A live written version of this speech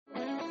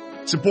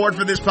Support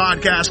for this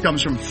podcast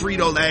comes from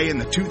Frito-Lay and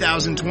the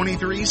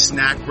 2023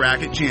 Snack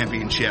Bracket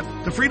Championship.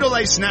 The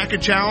Frito-Lay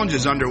Snack-It Challenge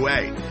is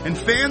underway, and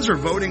fans are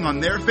voting on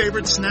their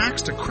favorite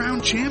snacks to crown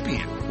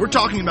champion. We're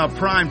talking about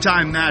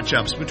primetime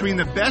matchups between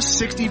the best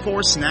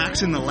 64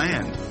 snacks in the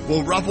land.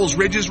 Will Ruffles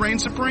Ridges reign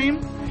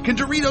supreme? Can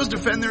Doritos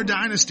defend their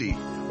dynasty?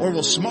 Or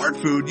will Smart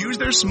Food use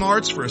their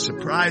smarts for a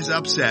surprise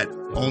upset?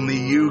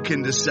 Only you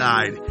can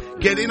decide.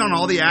 Get in on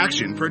all the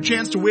action for a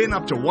chance to win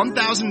up to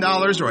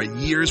 $1,000 or a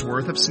year's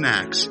worth of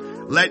snacks.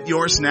 Let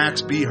your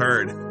snacks be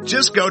heard.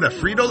 Just go to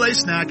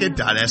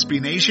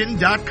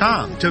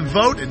fritolaysnacket.sbnation.com to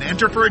vote and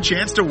enter for a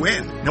chance to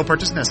win. No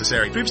purchase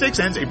necessary. Sweepstakes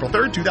ends April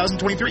 3rd,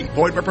 2023.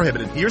 Void where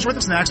prohibited. Year's worth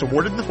of snacks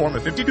awarded in the form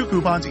of 52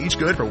 coupons, each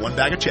good for one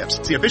bag of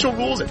chips. See official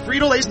rules at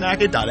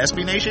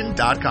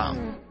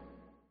fritolaysnacket.sbnation.com.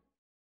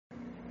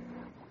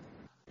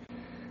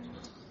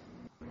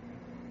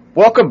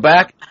 Welcome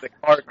back to the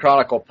Card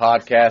Chronicle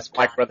podcast.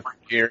 Mike Rutherford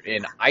here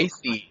in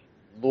icy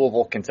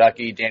Louisville,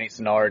 Kentucky. Danny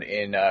Sennard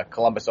in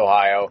Columbus,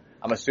 Ohio.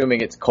 I'm assuming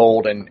it's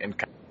cold and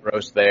kind of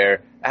gross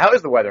there. How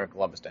is the weather in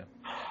Columbus, Dan?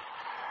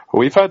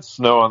 We've had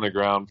snow on the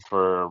ground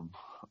for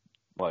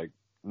like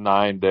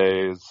 9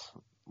 days.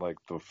 Like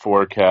the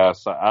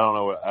forecast, I don't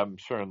know. I'm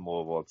sure in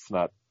Louisville it's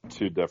not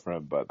too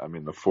different, but I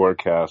mean the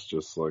forecast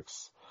just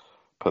looks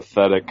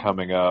pathetic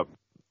coming up.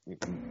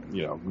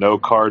 You know, no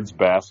Cards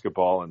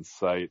basketball in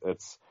sight.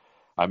 It's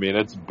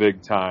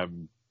big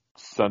time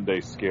Sunday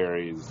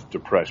Scaries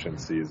depression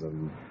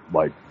season,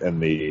 like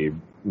in the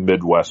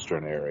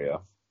Midwestern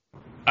area.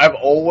 I've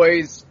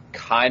always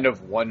kind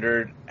of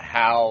wondered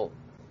how,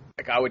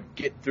 I would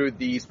get through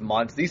these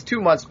months, these 2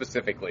 months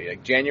specifically,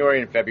 like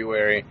January and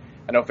February.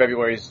 I know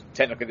February is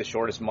technically the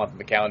shortest month of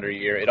the calendar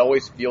year. It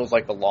always feels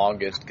like the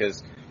longest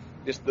because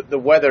just the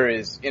weather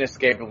is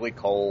inescapably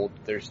cold.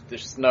 There's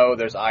snow,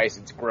 there's ice,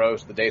 it's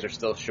gross, the days are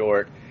still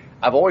short.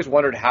 I've always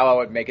wondered how I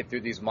would make it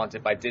through these months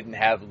if I didn't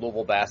have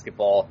Louisville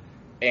basketball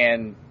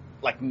and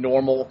like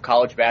normal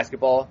college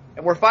basketball.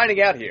 And we're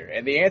finding out here.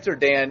 And the answer,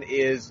 Dan,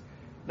 is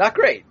not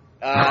great.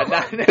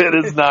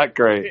 It is not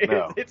great.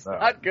 No, it's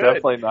not good.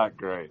 Definitely not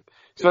great.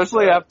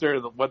 Especially after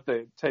what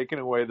they taken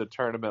away the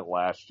tournament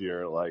last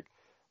year. Like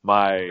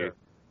my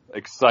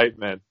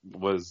excitement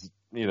was,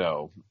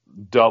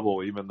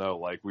 double, even though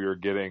like we were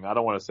getting, I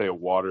don't want to say a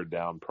watered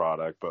down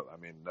product, but I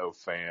mean, no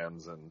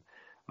fans and,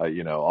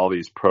 all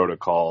these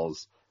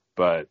protocols.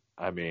 But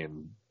I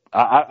mean,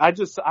 I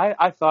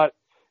thought,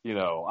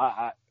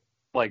 I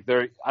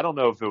don't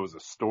know if it was a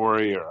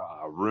story or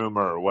a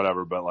rumor or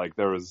whatever, but like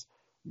there was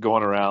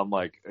going around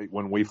like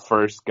when we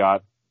first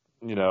got,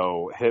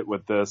 hit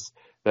with this,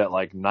 that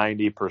like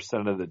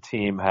 90% of the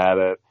team had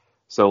it.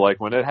 So like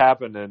when it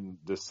happened in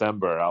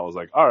December, I was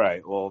like, all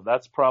right, well,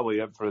 that's probably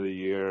it for the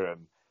year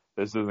and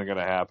this isn't going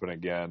to happen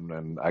again.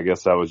 And I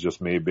guess that was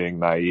just me being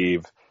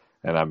naive.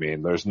 And I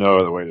mean, there's no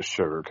other way to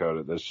sugarcoat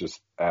it. This just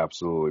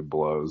absolutely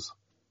blows.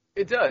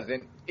 It does.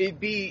 And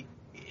it'd be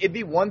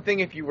one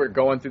thing if you were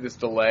going through this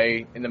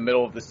delay in the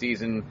middle of the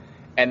season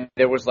and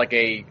there was like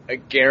a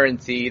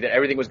guarantee that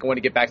everything was going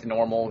to get back to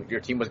normal. Your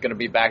team was going to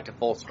be back to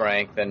full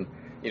strength. And,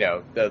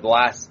 the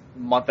last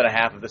month and a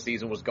half of the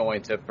season was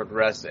going to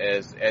progress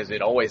as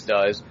it always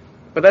does.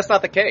 But that's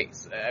not the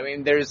case. I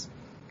mean, there's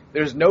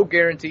no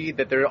guarantee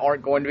that there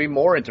aren't going to be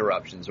more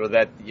interruptions or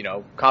that,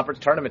 conference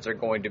tournaments are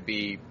going to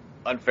be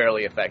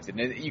unfairly affected.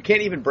 And you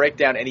can't even break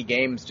down any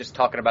games just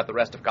talking about the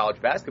rest of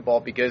college basketball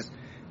because,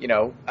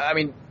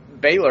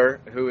 Baylor,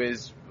 who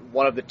is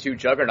one of the two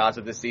juggernauts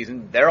of this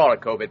season, they're on a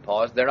COVID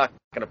pause. They're not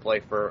going to play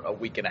for a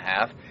week and a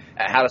half.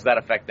 How does that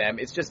affect them?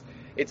 It's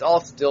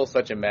all still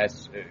such a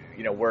mess.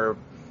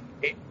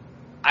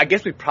 I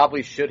guess we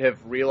probably should have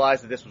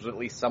realized that this was at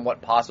least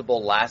somewhat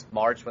possible last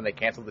March when they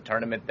canceled the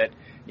tournament, that,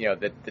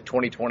 that the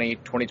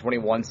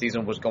 2020-2021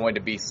 season was going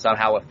to be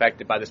somehow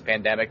affected by this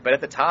pandemic. But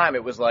at the time,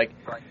 it was like,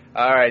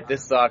 all right,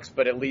 this sucks,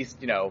 but at least,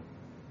 the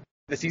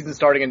season's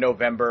starting in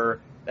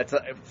November. That's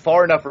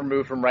far enough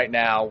removed from right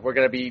now.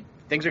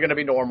 Things are going to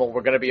be normal.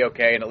 We're going to be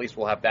okay, and at least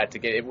we'll have that to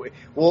get it.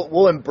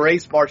 We'll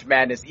embrace March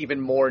Madness even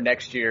more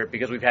next year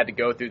because we've had to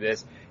go through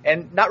this.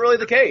 And not really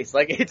the case.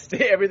 Like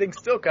everything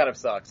still kind of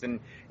sucks, and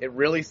it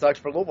really sucks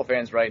for Louisville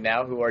fans right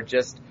now who are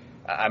just.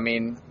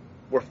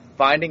 We're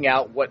finding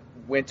out what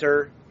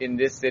winter in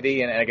this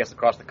city and I guess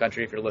across the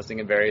country, if you're listening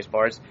in various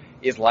parts,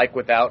 is like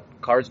without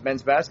Cards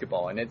men's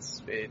basketball, and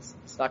it's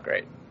not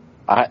great.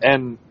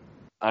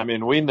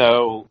 We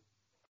know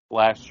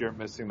last year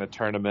missing the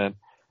tournament,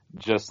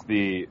 just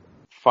the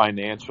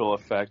financial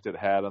effect it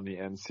had on the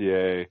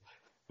NCAA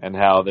and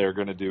how they're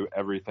going to do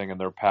everything in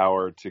their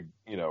power to,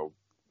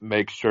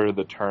 make sure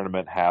the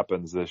tournament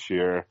happens this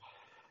year.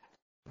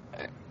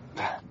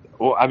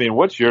 Well,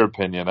 what's your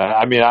opinion?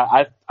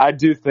 I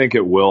do think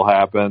it will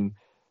happen,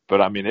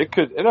 but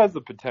it has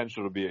the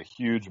potential to be a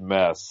huge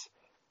mess.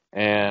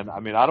 And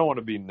I don't want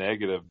to be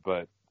negative,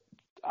 but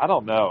I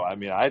don't know.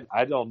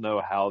 I don't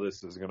know how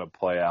this is going to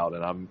play out.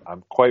 And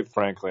I'm quite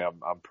frankly,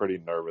 I'm pretty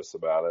nervous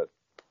about it.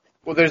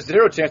 Well, there's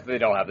zero chance that they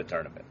don't have the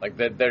tournament.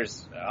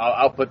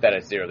 I'll put that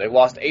at zero. They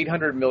lost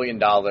 $800 million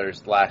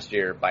last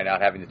year by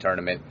not having the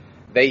tournament.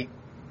 They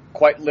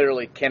quite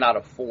literally cannot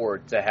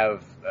afford to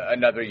have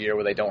another year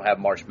where they don't have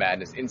March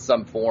Madness in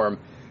some form.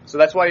 So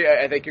that's why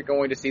I think you're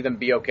going to see them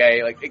be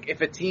okay. Like,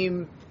 if a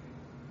team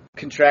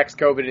contracts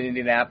COVID in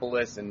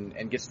Indianapolis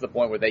and gets to the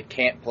point where they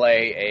can't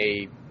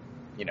play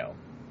a,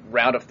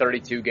 round of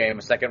 32 game,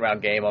 a second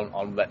round game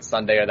on that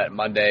Sunday or that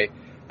Monday,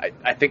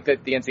 I think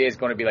that the NCAA is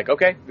going to be like,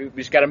 okay, we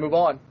just got to move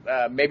on.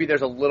 Maybe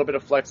there's a little bit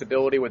of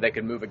flexibility where they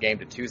can move a game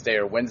to Tuesday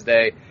or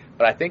Wednesday,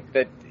 but I think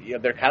that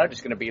they're kind of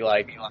just going to be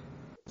like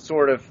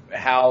sort of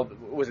how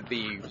was it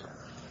the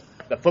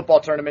football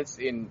tournaments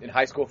in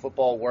high school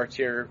football worked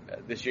here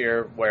this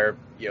year, where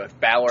if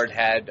Ballard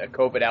had a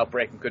COVID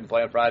outbreak and couldn't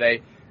play on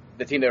Friday,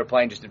 the team they were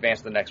playing just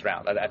advanced to the next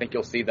round. I think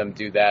you'll see them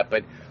do that,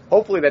 but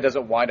hopefully that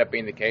doesn't wind up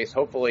being the case.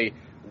 Hopefully,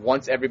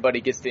 once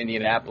everybody gets to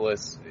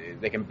Indianapolis,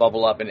 they can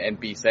bubble up and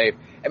be safe.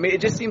 I mean,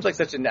 it just seems like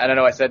such an, I don't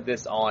know, I said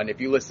this on, if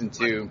you listen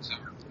to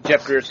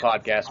Jeff Greer's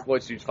podcast,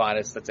 Floyd Street's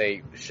Finest, that's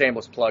a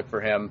shameless plug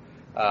for him,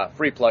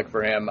 free plug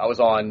for him. I was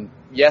on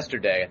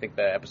yesterday, I think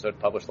the episode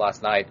published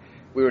last night,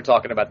 we were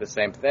talking about the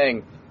same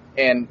thing,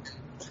 and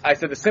I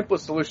said the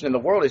simplest solution in the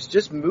world is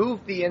just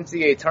move the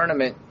NCAA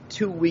tournament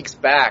 2 weeks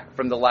back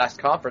from the last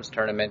conference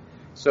tournament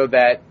so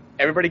that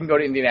everybody can go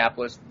to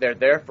Indianapolis. They're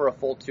there for a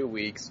full 2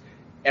 weeks.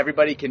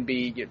 Everybody can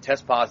be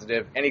test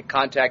positive. Any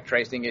contact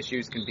tracing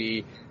issues can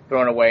be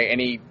thrown away.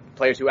 Any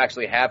players who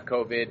actually have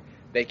COVID,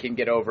 they can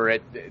get over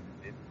it.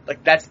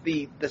 Like, that's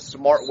the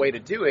smart way to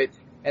do it.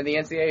 And the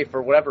NCAA,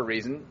 for whatever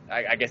reason,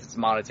 I guess it's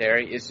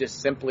monetary, is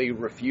just simply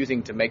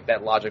refusing to make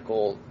that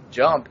logical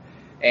jump.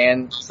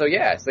 And so,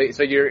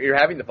 so you're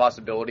having the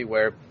possibility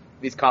where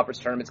these conference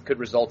tournaments could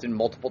result in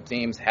multiple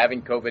teams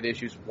having COVID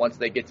issues once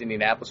they get to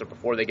Indianapolis or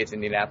before they get to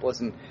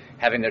Indianapolis and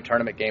having their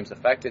tournament games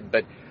affected.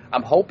 But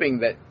I'm hoping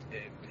that,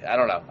 I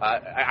don't know,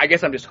 I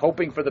guess I'm just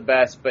hoping for the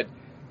best, but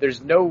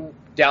there's no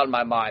doubt in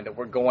my mind that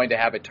we're going to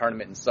have a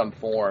tournament in some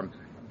form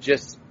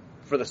just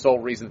for the sole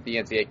reason that the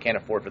NCAA can't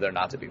afford for there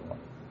not to be one.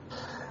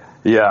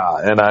 Yeah,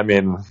 and I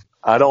mean,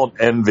 I don't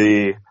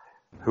envy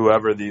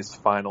whoever these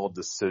final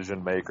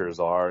decision makers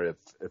are if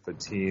a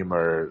team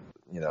or,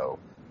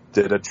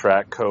 did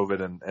attract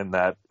COVID in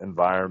that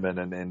environment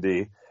in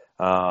Indy.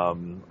 I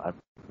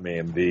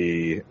mean,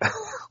 the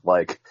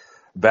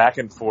back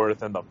and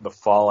forth and the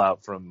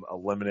fallout from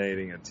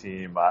eliminating a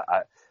team,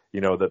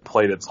 that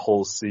played its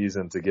whole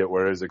season to get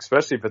where it is,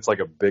 especially if it's like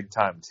a big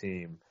time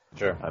team.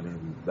 Sure. I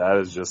mean, that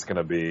is just going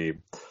to be,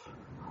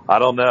 I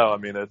don't know. I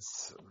mean,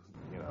 it's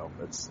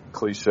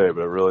cliche,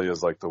 but it really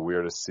is like the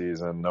weirdest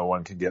season. No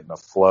one can get in a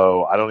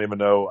flow. I don't even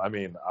know. I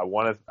mean,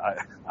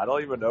 I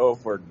don't even know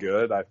if we're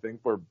good. I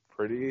think we're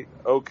pretty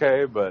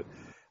okay, but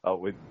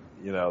with,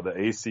 the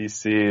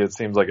ACC, it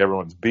seems like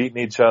everyone's beating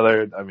each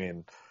other. I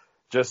mean,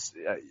 just,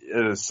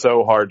 it is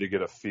so hard to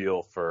get a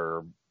feel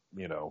for,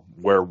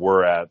 where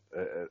we're at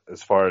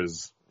as far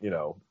as,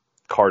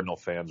 Cardinal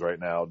fans right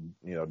now,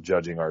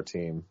 judging our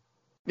team.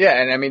 Yeah.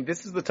 And I mean,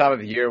 this is the time of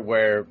the year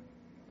where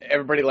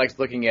everybody likes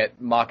looking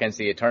at mock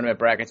NCAA tournament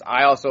brackets.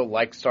 I also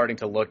like starting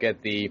to look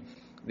at the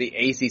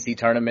ACC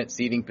tournament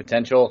seeding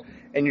potential.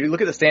 And you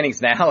look at the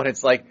standings now, and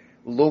it's like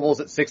Louisville's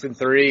at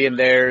 6-3, and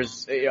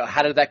there's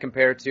how does that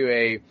compare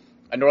to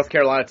a North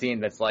Carolina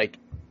team that's like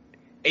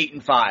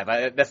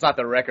 8-5? That's not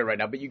the record right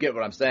now, but you get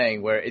what I'm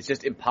saying. Where it's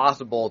just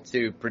impossible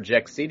to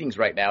project seedings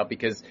right now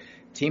because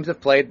teams have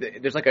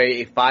played. There's like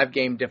a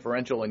 5-game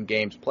differential in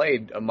games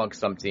played amongst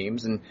some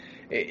teams, and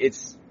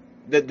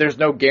there's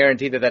no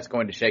guarantee that that's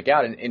going to shake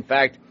out. And in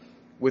fact,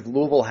 with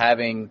Louisville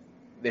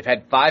they've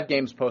had 5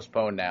 games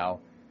postponed now.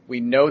 We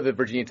know the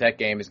Virginia Tech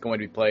game is going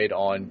to be played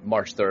on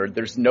March 3rd.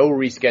 There's no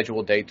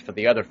rescheduled dates for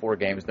the other 4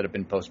 games that have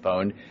been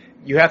postponed.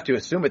 You have to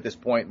assume at this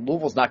point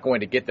Louisville's not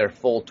going to get their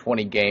full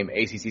 20-game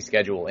ACC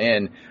schedule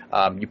in.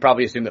 You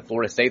probably assume that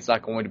Florida State's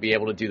not going to be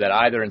able to do that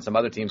either, and some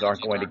other teams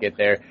aren't going to get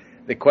there.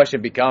 The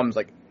question becomes,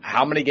 like,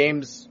 how many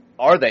games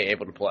are they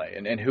able to play,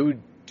 and who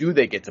do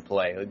they get to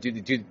play?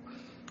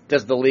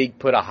 Does the league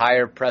put a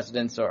higher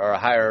precedence or a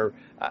higher,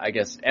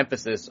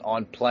 emphasis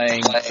on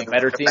playing the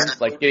better teams,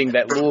 like getting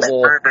that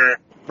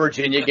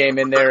Louisville-Virginia game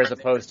in there as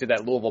opposed to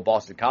that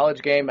Louisville-Boston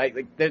College game?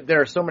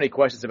 There are so many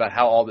questions about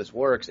how all this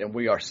works, and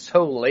we are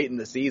so late in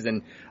the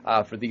season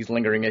for these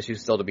lingering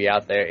issues still to be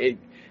out there.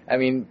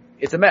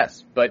 It's a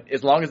mess, but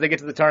as long as they get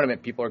to the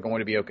tournament, people are going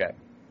to be okay.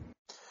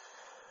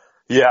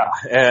 Yeah,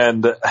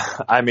 and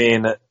I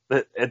mean,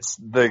 it's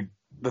the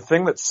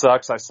thing that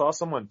sucks. I saw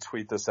someone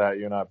tweet this at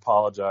you, and I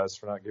apologize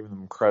for not giving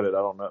them credit.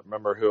 I don't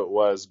remember who it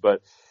was,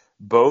 but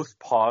both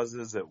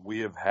pauses that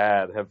we have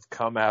had have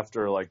come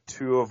after like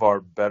 2 of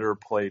our better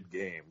played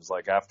games,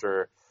 like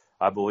after,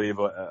 I believe,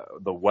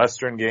 the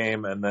Western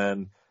game and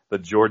then the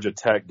Georgia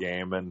Tech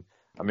game. And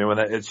I mean,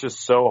 it's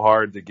just so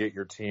hard to get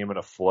your team in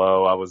a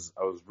flow. I was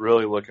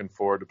really looking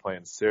forward to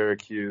playing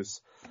Syracuse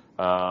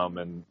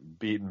and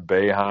beating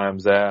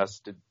Boeheim's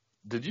ass.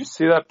 Did you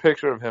see that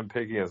picture of him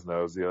picking his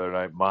nose the other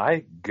night?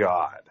 My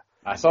God.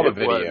 I saw the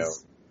video.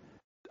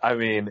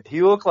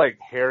 He looked like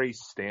Harry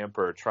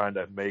Stamper trying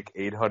to make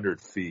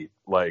 800 feet,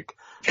 like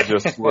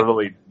just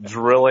literally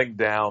drilling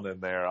down in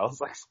there. I was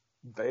like,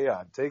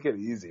 Boeheim, take it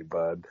easy,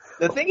 bud.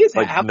 The thing is,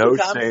 like no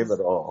shame at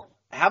all.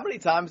 How many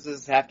times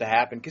does this have to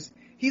happen? Because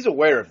he's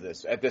aware of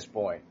this at this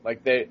point.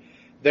 Like there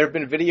have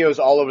been videos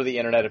all over the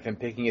internet of him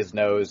picking his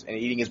nose and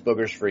eating his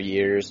boogers for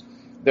years.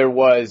 There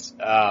was,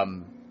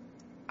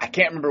 I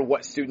can't remember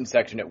what student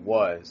section it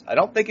was. I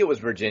don't think it was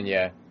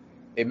Virginia.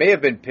 It may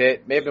have been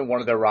Pitt, may have been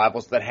one of their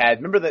rivals that had,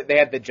 remember that they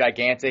had the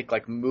gigantic,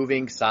 like,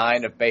 moving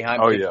sign of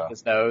Boeheim picking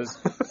his nose?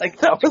 Like,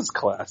 that was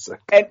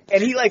classic.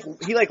 And he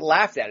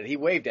laughed at it. He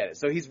waved at it.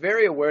 So he's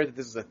very aware that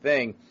this is a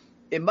thing.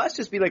 It must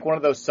just be like one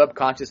of those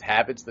subconscious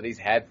habits that he's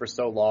had for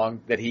so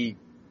long that he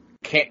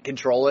can't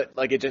control it.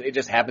 Like, it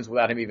just happens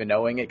without him even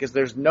knowing it, because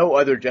there's no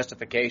other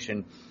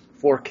justification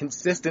for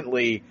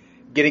consistently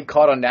getting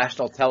caught on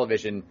national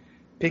television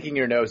picking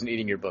your nose and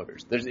eating your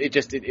boogers.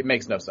 It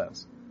makes no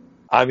sense.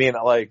 I mean,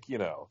 like,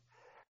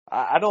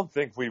 I don't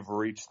think we've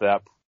reached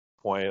that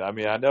point. I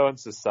mean, I know in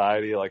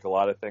society, like, a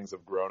lot of things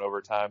have grown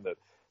over time that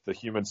the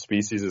human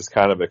species is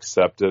kind of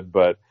accepted,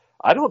 but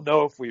I don't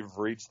know if we've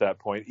reached that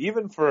point,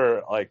 even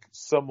for, like,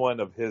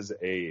 someone of his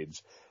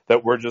age,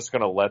 that we're just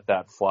going to let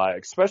that fly,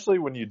 especially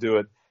when you do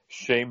it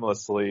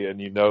shamelessly and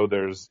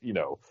there's,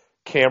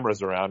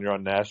 cameras around, you're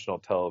on national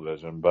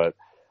television, but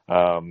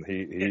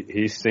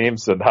he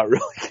seems to not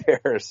really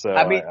care. So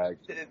I mean,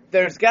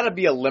 there's got to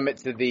be a limit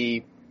to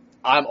the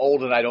I'm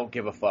old and I don't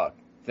give a fuck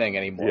thing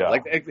anymore. Yeah.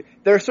 Like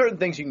there are certain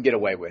things you can get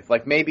away with.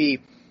 Like maybe,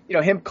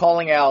 him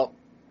calling out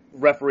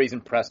referees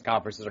in press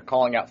conferences or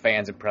calling out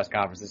fans in press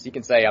conferences. He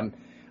can say,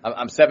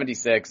 I'm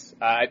 76.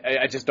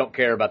 I just don't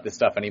care about this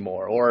stuff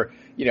anymore. Or,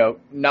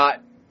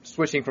 not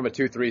switching from a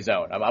 2-3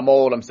 zone. I'm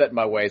old. I'm set in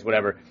my ways,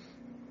 whatever.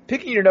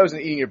 Picking your nose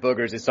and eating your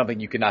boogers is something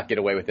you cannot get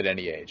away with at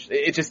any age.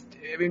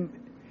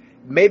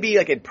 Maybe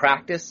like in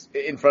practice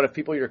in front of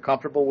people you're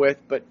comfortable with,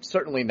 but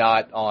certainly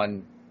not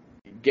on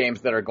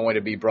games that are going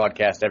to be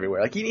broadcast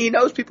everywhere. Like he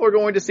knows people are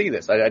going to see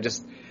this.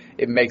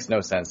 It makes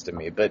no sense to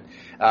me. But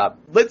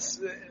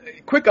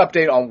quick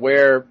update on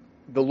where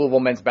the Louisville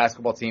men's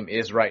basketball team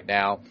is right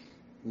now.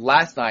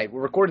 Last night,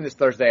 we're recording this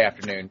Thursday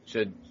afternoon,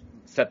 should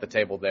set the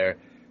table there.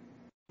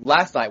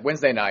 Last night,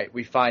 Wednesday night,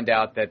 we find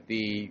out that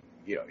the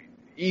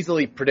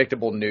easily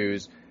predictable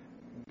news,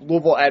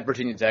 Louisville at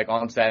Virginia Tech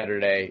on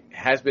Saturday,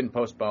 has been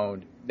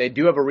postponed. They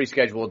do have a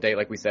rescheduled date,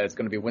 like we said. It's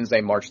going to be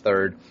Wednesday, March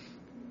 3rd.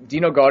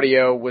 Dino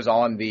Gaudio was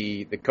on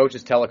the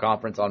coaches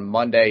teleconference on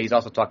Monday. He's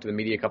also talked to the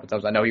media a couple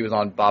times. I know he was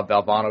on Bob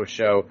Valvano's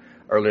show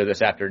earlier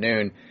this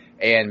afternoon.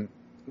 And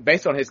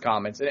based on his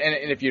comments,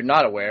 and if you're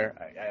not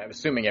aware, I'm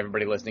assuming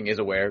everybody listening is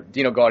aware,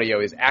 Dino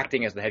Gaudio is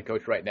acting as the head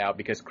coach right now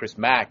because Chris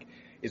Mack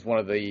is one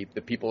of the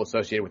people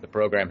associated with the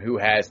program who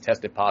has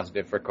tested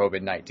positive for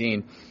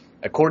COVID-19.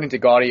 According to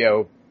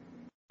Gaudio,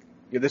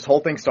 this whole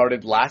thing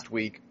started last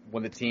week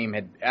when the team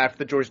after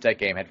the Georgia Tech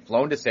game, had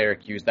flown to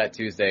Syracuse that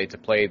Tuesday to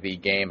play the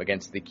game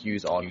against the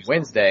Qs on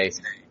Wednesday.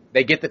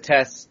 They get the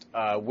test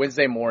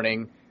Wednesday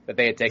morning that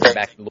they had taken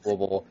back to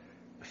Louisville,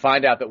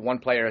 find out that one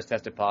player has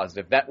tested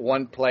positive. That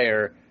one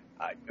player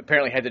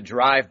apparently had to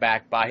drive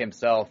back by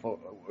himself,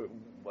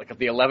 like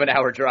the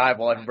 11-hour drive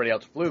while everybody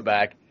else flew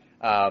back,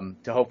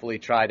 to hopefully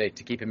try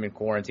to keep him in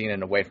quarantine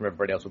and away from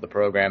everybody else with the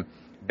program.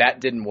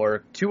 That didn't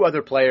work. 2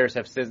 other players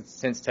have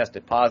since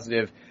tested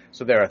positive.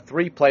 So there are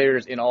 3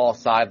 players in all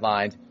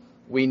sidelined.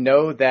 We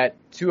know that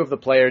 2 of the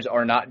players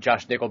are not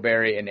Josh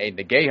Nickelberry and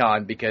Aiden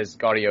Gahan because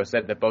Gaudio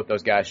said that both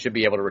those guys should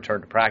be able to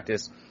return to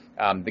practice.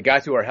 The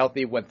guys who are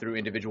healthy went through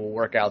individual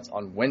workouts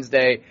on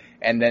Wednesday.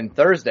 And then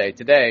Thursday,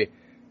 today,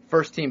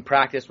 first team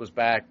practice was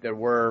back. There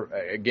were,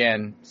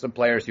 again, some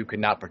players who could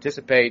not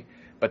participate,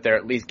 but they're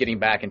at least getting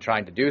back and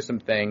trying to do some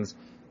things.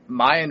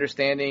 My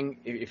understanding,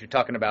 if you're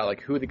talking about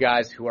like who the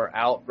guys who are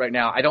out right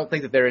now, I don't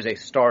think that there is a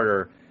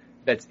starter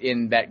that's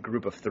in that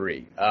group of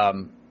 3.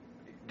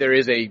 There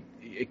is a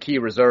key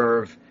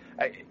reserve.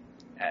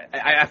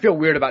 I feel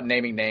weird about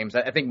naming names.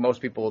 I think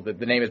most people, the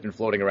name has been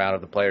floating around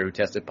of the player who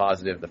tested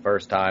positive the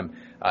first time.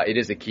 It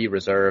is a key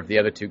reserve. The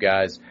other 2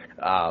 guys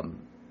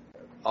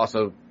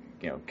also,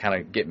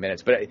 kind of get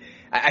minutes. But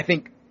I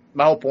think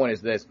my whole point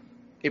is this.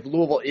 If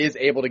Louisville is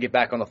able to get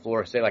back on the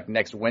floor, say like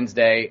next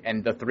Wednesday,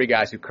 and the 3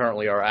 guys who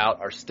currently are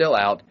out are still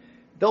out,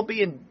 they'll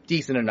be in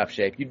decent enough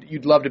shape.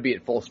 You'd love to be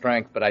at full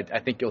strength, but I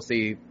think you'll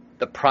see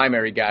the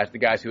primary guys, the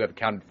guys who have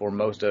accounted for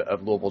most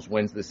of Louisville's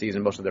wins this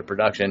season, most of their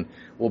production,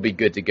 will be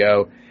good to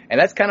go.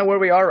 And that's kind of where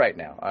we are right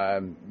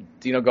now.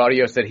 Dino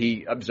Gaudio said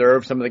he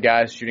observed some of the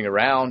guys shooting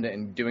around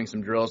and doing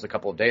some drills a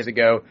couple of days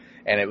ago,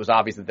 and it was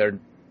obvious that they're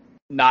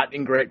not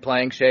in great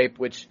playing shape,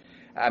 which,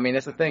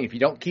 that's the thing. If you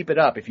don't keep it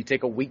up, if you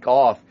take a week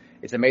off,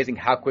 it's amazing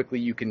how quickly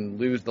you can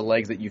lose the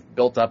legs that you've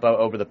built up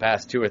over the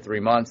past 2 or 3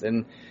 months.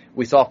 And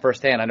we saw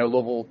firsthand. I know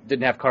Louisville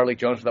didn't have Carlik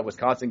Jones for that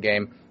Wisconsin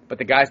game, but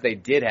the guys they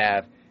did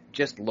have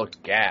just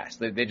looked gassed.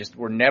 They just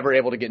were never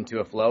able to get into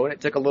a flow, and it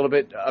took a little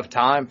bit of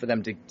time for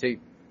them to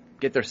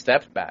get their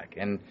steps back.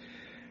 And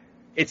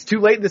it's too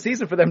late in the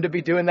season for them to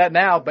be doing that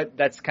now, but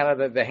that's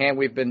kind of the hand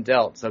we've been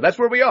dealt. So that's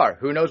where we are.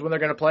 Who knows when they're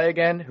going to play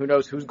again? Who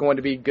knows who's going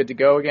to be good to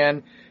go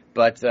again?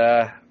 But,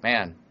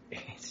 man,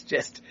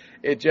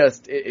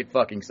 it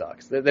fucking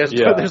sucks.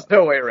 There's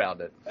no way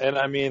around it. And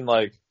I mean,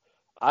 like,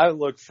 I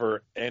look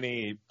for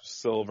any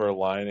silver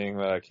lining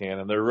that I can,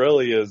 and there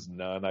really is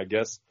none. I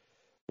guess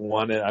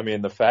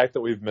the fact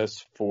that we've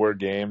missed 4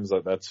 games,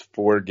 that's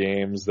 4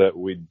 games that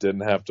we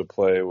didn't have to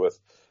play with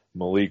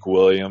Malik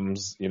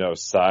Williams,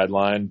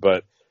 sidelined.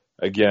 But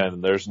again,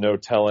 there's no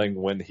telling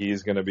when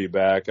he's going to be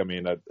back. I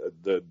mean,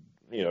 the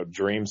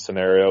dream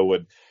scenario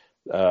would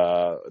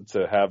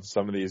to have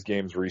some of these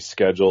games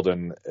rescheduled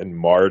in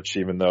March,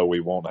 even though we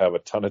won't have a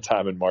ton of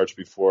time in March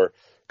before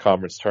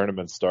conference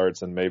tournament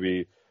starts, and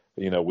maybe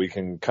we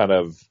can kind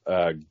of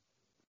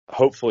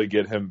hopefully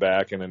get him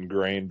back and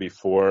ingrained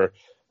before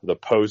the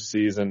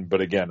postseason.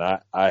 But again,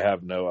 I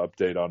have no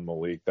update on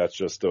Malik. That's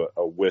just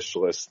a wish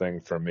list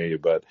thing for me.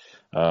 But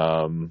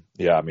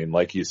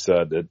like you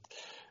said,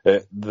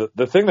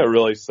 the thing that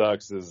really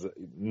sucks is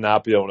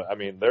not be able to. I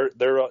mean,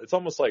 it's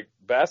almost like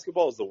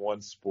basketball is the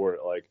one sport,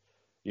 like,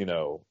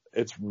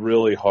 it's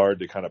really hard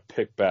to kind of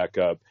pick back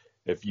up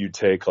if you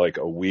take like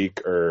a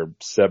week or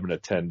 7 to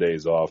 10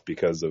 days off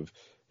because of,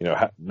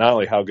 not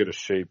only how good a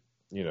shape,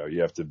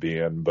 you have to be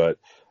in, but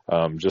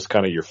just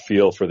kind of your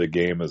feel for the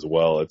game as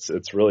well.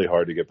 It's really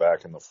hard to get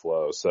back in the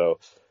flow. So,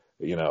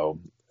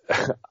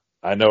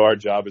 I know our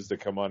job is to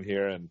come on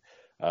here and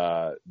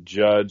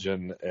judge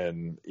and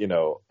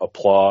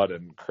applaud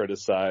and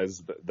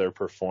criticize their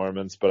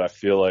performance, but I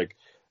feel like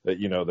that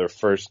their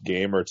first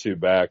game or 2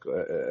 back,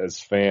 as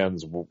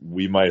fans,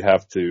 we might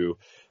have to,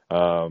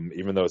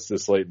 even though it's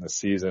this late in the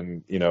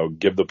season,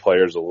 give the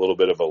players a little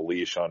bit of a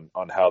leash on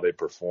how they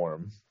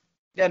perform.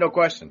 Yeah, no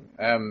question.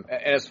 And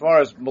as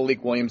far as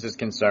Malik Williams is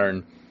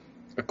concerned,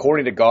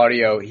 according to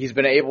Gaudio, he's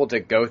been able to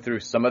go through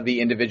some of the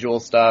individual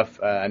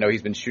stuff. I know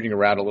he's been shooting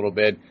around a little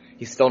bit.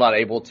 He's still not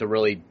able to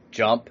really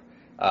jump.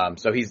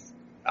 So he's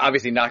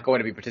obviously not going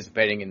to be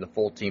participating in the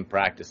full team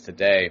practice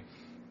today,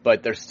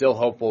 but they're still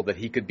hopeful that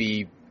he could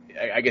be,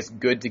 I guess,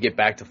 good to get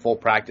back to full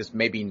practice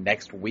maybe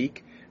next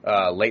week,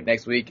 late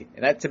next week.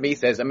 And that to me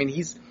says,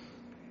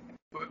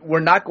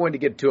 we're not going to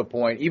get to a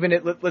point, even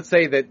let's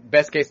say that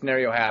best case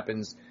scenario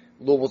happens,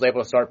 Louisville's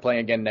able to start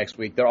playing again next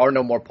week. There are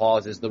no more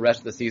pauses. The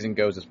rest of the season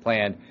goes as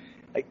planned.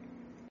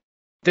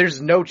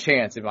 There's no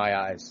chance in my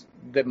eyes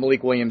that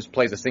Malik Williams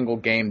plays a single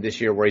game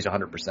this year where he's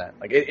 100%.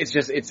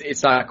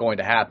 It's not going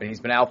to happen. He's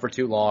been out for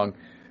too long.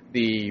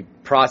 The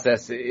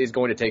process is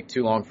going to take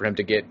too long for him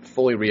to get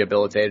fully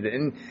rehabilitated.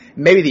 And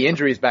maybe the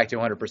injury is back to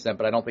 100%,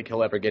 but I don't think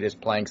he'll ever get his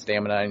playing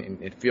stamina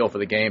and feel for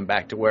the game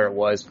back to where it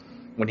was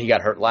when he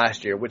got hurt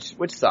last year, which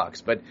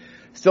sucks. But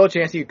still a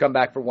chance he could come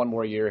back for one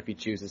more year if he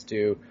chooses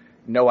to.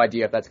 No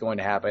idea if that's going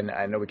to happen.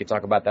 I know we could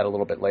talk about that a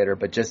little bit later,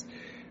 but just,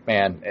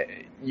 man,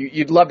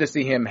 you'd love to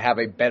see him have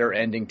a better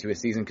ending to his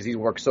season because he's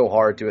worked so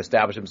hard to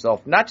establish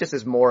himself, not just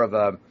as more of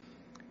a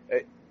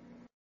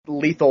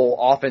lethal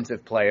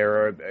offensive player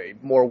or a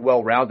more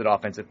well-rounded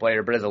offensive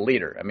player, but as a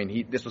leader.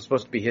 This was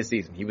supposed to be his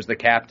season. He was the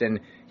captain.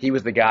 He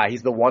was the guy.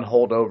 He's the one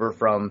holdover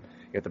from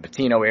the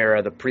Pitino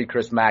era, the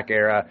pre-Chris Mack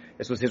era.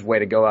 This was his way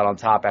to go out on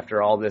top after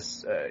all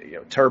this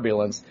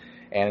turbulence,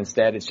 and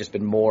instead it's just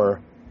been more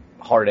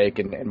heartache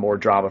and more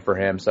drama for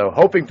him. So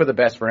hoping for the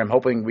best for him,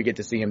 hoping we get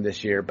to see him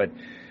this year, but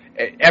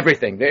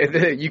everything,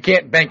 you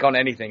can't bank on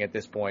anything at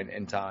this point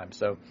in time.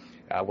 So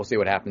we'll see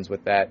what happens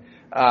with that.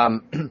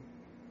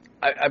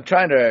 I'm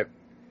trying to,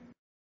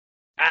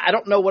 I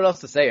don't know what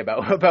else to say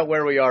about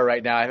where we are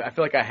right now. I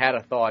feel like I had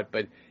a thought,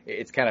 but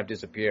it's kind of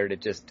disappeared.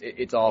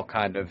 It's all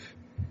kind of,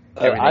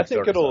 I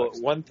think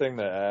one thing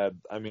to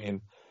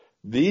add,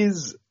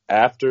 these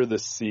after the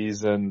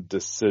season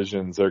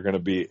decisions are going to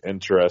be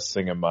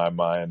interesting in my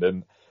mind.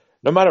 And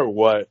no matter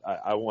what,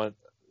 I want,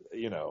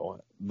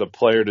 the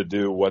player to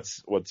do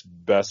what's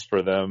best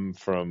for them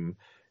from,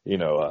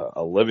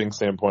 a living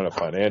standpoint, a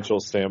financial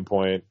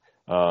standpoint,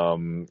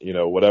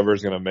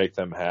 whatever's going to make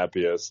them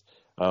happiest.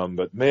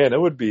 But man, it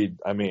would be,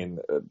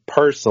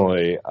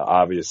 personally,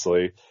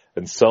 obviously,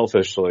 and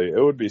selfishly,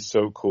 it would be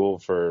so cool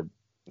for,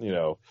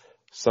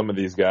 some of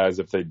these guys,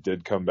 if they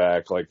did come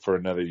back, like for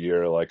another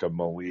year, like a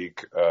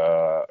Malik,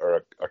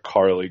 or a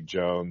Carlik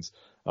Jones,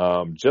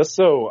 just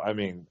so,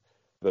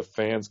 the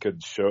fans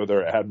could show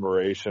their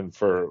admiration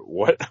for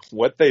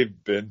what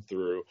they've been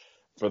through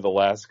for the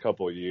last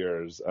couple of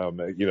years.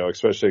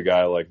 Especially a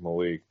guy like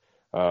Malik.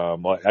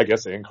 I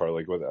guess and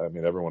Carlik,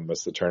 everyone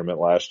missed the tournament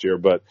last year,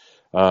 but,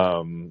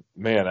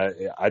 man,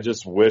 I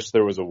just wish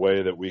there was a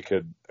way that we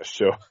could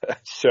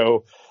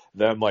show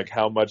them like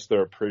how much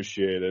they're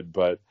appreciated,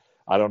 but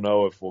I don't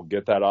know if we'll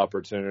get that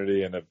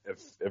opportunity. And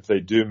if they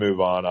do move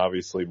on,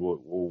 obviously we'll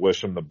wish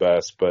them the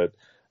best, but,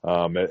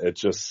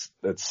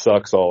 it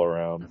sucks all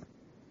around.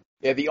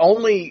 Yeah.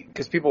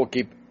 Cause people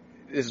this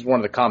is one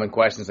of the common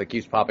questions that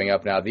keeps popping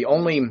up now. The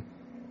only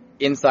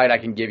insight I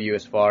can give you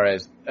as far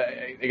as,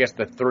 I guess,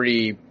 the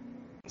 3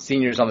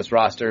 seniors on this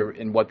roster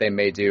and what they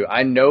may do.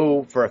 I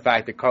know for a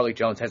fact that Carlik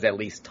Jones has at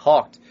least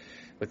talked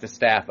with the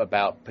staff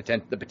about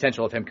the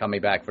potential of him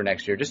coming back for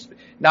next year. Just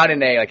not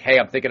in a, like, hey,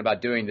 I'm thinking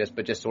about doing this,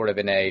 but just sort of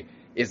in a,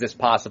 is this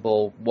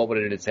possible? What would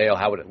it entail?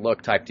 How would it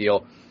look type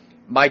deal?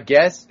 My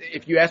guess,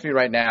 if you ask me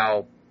right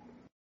now,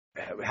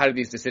 how do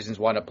these decisions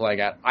wind up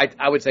playing out?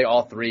 I would say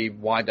all 3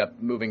 wind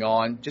up moving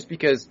on just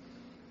because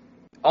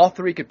all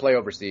three could play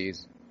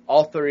overseas.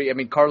 All three, I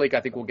mean, Carlik,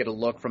 I think, will get a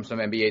look from some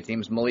NBA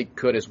teams. Malik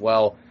could as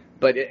well.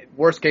 But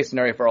worst case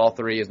scenario for all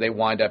three is they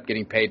wind up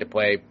getting paid to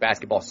play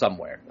basketball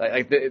somewhere.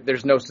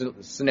 There's no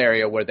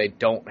scenario where they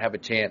don't have a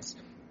chance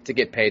to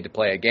get paid to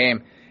play a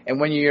game. And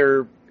when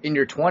you're in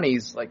your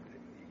 20s, like,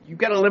 you've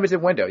got a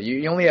limited window.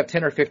 You only have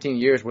 10 or 15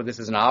 years where this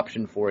is an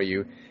option for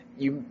you.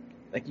 You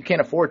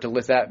can't afford to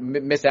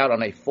miss out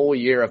on a full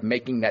year of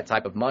making that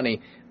type of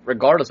money,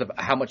 regardless of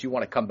how much you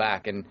want to come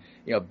back and,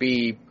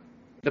 be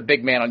the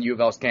big man on U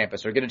of L's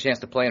campus or get a chance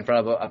to play in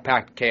front of a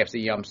packed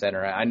KFC Yum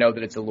Center. I know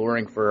that it's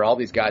alluring for all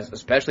these guys,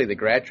 especially the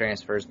grad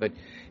transfers, but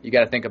you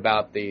got to think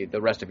about the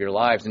rest of your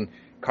lives. And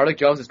Carlik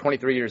Jones is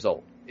 23 years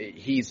old.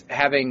 He's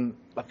having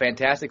a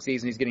fantastic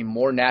season. He's getting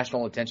more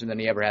national attention than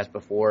he ever has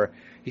before.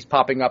 He's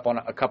popping up on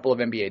a couple of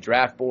NBA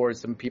draft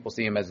boards. Some people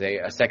see him as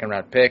a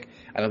second-round pick.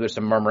 I know there's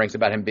some murmurings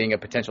about him being a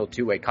potential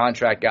two-way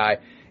contract guy.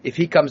 If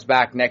he comes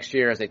back next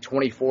year as a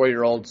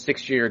 24-year-old,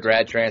 six-year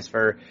grad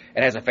transfer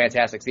and has a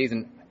fantastic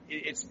season,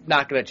 it's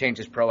not going to change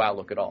his pro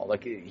outlook at all.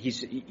 Like,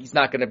 he's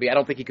not going to be – I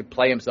don't think he could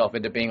play himself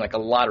into being like a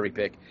lottery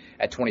pick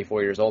at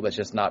 24 years old. That's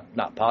just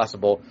not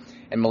possible.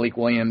 And Malik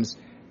Williams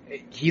 –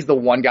 he's the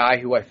one guy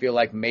who I feel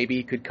like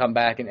maybe could come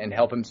back and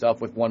help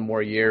himself with one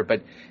more year,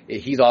 but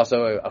he's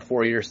also a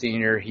 4-year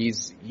senior.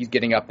 He's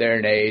getting up there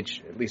in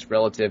age, at least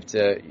relative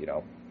to,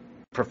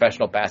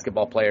 professional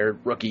basketball player,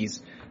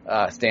 rookies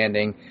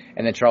standing.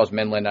 And then Charles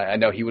Minlin, I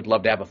know he would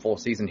love to have a full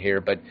season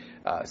here, but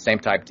same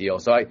type deal.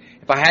 So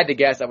if I had to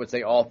guess, I would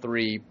say all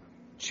three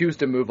choose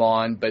to move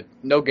on, but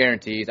no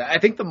guarantees. I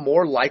think the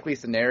more likely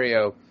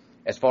scenario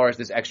as far as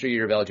this extra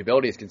year of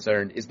eligibility is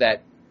concerned is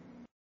that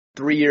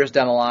 3 years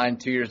down the line,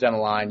 2 years down the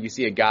line, you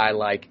see a guy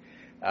like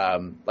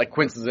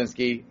Quinn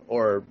Slazinski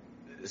or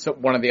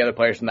one of the other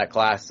players from that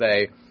class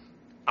say,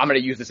 I'm going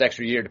to use this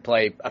extra year to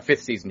play a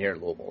fifth season here at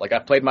Louisville. Like,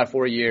 I've played my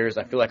 4 years.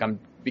 I feel like I'm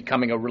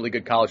becoming a really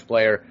good college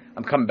player.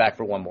 I'm coming back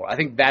for one more. I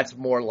think that's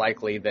more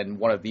likely than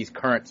one of these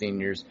current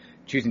seniors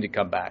choosing to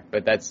come back.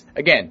 But that's,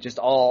 again, just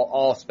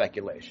all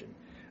speculation.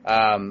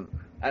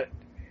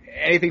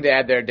 Anything to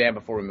add there, Dan,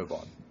 before we move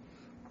on?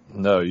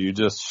 No, you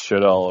just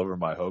shit all over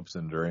my hopes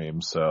and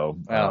dreams. So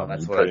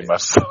that's what pretty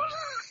much.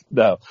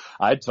 No,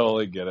 I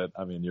totally get it.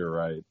 I mean, you're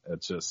right.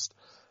 It's just,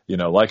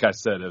 like I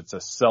said, it's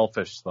a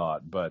selfish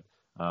thought. But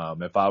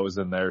if I was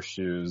in their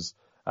shoes,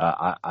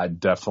 I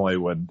definitely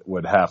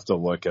would have to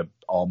look at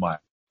all my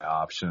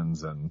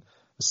options and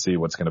see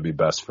what's going to be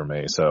best for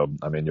me. So,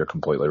 I mean, you're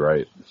completely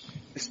right.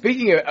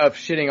 Speaking of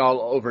shitting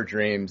all over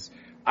dreams,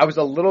 I was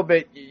a little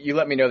bit. You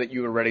let me know that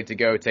you were ready to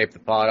go tape the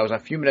pod. I was a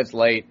few minutes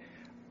late.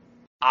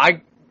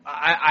 I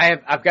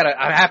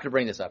have to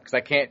bring this up because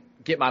I can't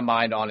get my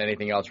mind on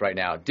anything else right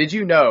now. Did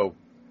you know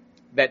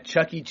that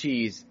Chuck E.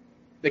 Cheese,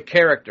 the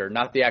character,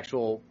 not the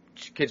actual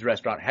kids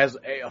restaurant, has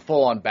a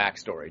full-on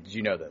backstory? Did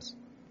you know this?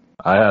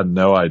 I had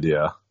no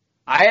idea.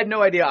 I had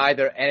no idea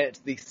either, and it's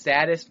the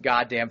saddest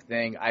goddamn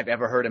thing I've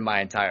ever heard in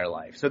my entire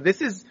life. So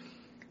this is,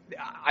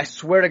 I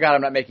swear to God,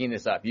 I'm not making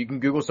this up. You can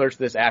Google search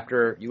this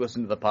after you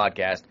listen to the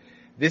podcast.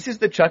 This is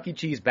the Chuck E.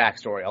 Cheese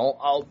backstory.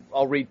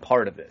 I'll read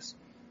part of this.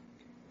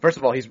 First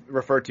of all, he's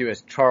referred to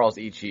as Charles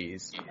E.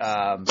 Cheese.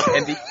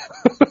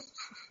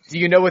 Do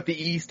you know what the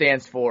E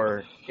stands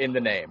for in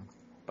the name,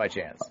 by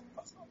chance?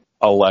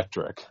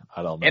 Electric.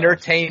 I don't know.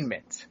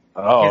 Entertainment.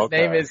 Oh, his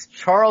name is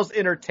Charles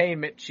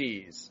Entertainment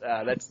Cheese.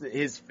 That's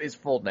his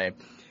full name.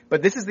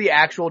 But this is the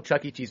actual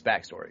Chuck E. Cheese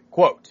backstory.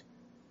 Quote,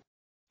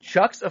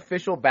 Chuck's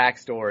official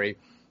backstory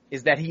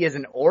is that he is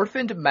an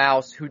orphaned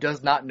mouse who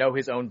does not know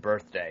his own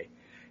birthday.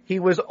 He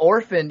was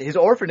orphaned. His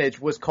orphanage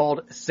was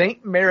called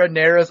St.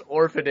 Marinera's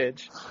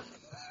Orphanage.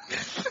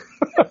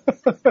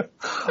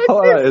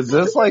 Hold on, is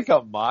this like a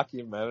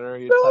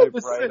mockumentary type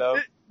write-up?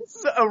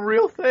 It's a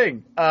real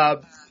thing.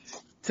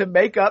 To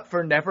make up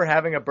for never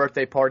having a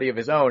birthday party of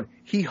his own,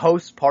 he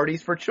hosts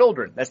parties for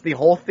children. That's the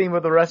whole theme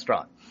of the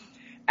restaurant.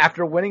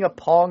 After winning a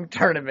Pong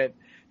tournament,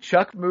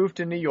 Chuck moved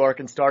to New York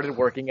and started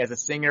working as a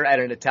singer at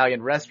an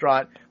Italian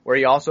restaurant where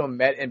he also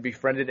met and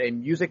befriended a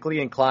musically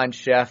inclined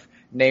chef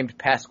named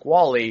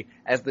Pasquale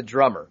as the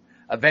drummer.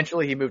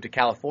 Eventually, he moved to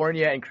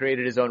California and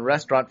created his own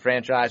restaurant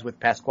franchise, with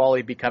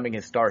Pasquale becoming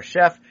his star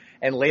chef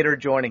and later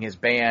joining his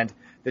band.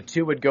 The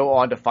two would go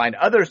on to find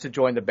others to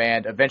join the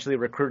band, eventually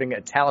recruiting a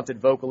talented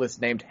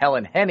vocalist named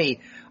Helen Henney,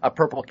 a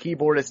purple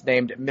keyboardist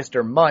named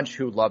Mr. Munch,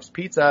 who loves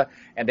pizza,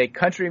 and a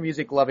country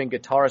music-loving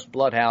guitarist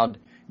bloodhound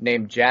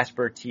named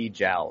Jasper T.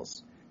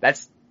 Jowls.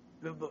 That's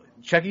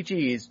Chuck E.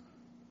 Cheese,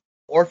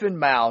 orphan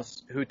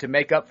mouse, who, to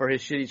make up for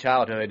his shitty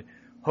childhood,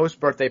 hosts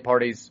birthday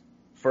parties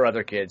for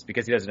other kids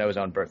because he doesn't know his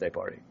own birthday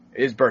party.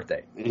 His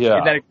birthday. Yeah.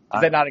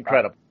 Is that not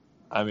incredible?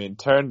 I mean,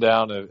 turn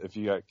down if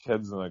you got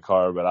kids in the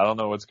car, but I don't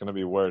know what's going to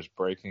be worse,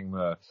 breaking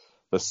the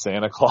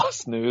Santa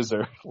Claus news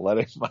or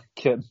letting my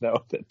kid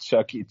know that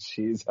Chuck E.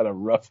 Cheese had a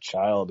rough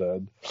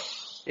childhood.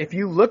 If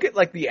you look at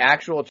like the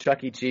actual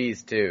Chuck E.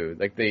 Cheese too,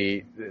 like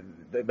the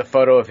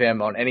photo of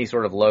him on any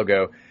sort of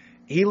logo,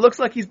 he looks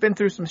like he's been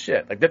through some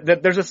shit.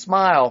 Like there's a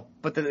smile,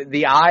 but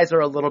the eyes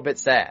are a little bit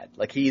sad.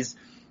 Like he's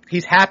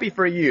he's happy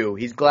for you.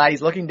 He's glad.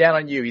 He's looking down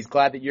on you. He's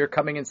glad that you're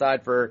coming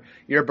inside for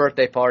your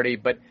birthday party.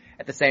 But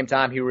at the same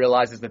time, he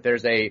realizes that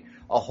there's a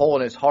hole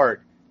in his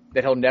heart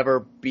that he'll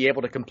never be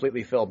able to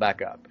completely fill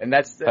back up. And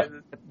that's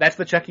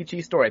the Chuck E.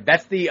 Cheese story.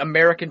 That's the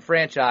American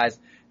franchise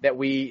that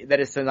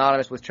is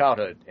synonymous with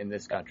childhood in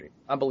this country.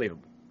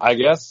 Unbelievable. I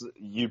guess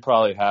you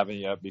probably haven't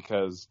yet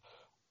because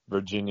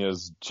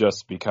Virginia's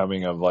just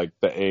becoming of like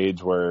the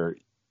age where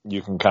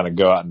you can kind of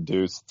go out and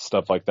do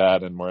stuff like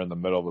that, and we're in the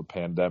middle of a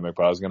pandemic.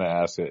 But I was going to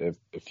ask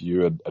if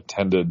you had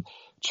attended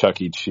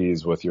Chuck E.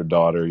 Cheese with your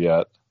daughter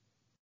yet.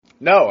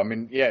 No, I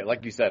mean, yeah,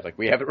 like you said, like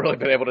we haven't really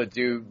been able to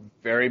do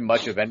very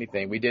much of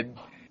anything. We did,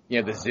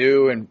 the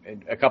zoo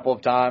and a couple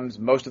of times.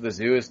 Most of the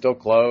zoo is still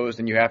closed,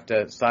 and you have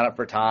to sign up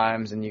for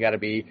times, and you got to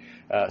be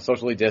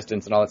socially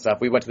distanced and all that stuff.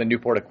 We went to the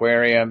Newport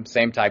Aquarium,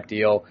 same type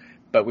deal,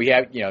 but we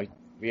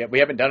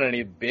haven't done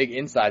any big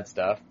inside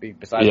stuff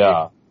besides.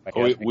 Yeah,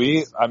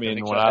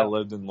 when I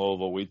lived in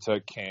Louisville, we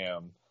took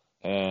Cam,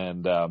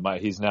 and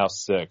he's now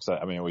 6.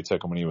 We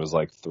took him when he was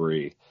like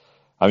 3.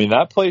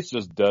 That place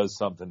just does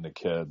something to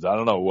kids. I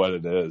don't know what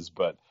it is,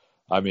 but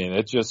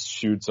it just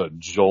shoots a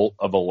jolt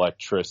of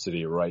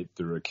electricity right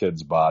through a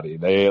kid's body.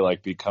 They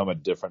like become a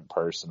different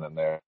person in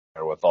there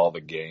with all the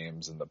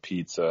games and the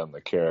pizza and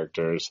the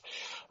characters.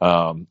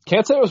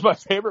 Can't say it was my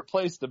favorite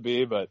place to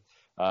be, but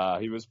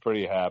he was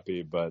pretty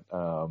happy. But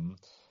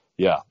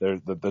yeah,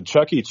 the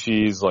Chuck E.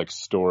 Cheese like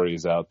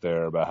stories out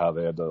there about how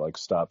they had to like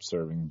stop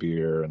serving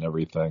beer and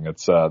everything.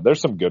 It's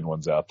there's some good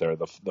ones out there.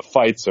 The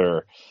fights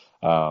are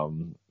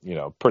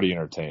pretty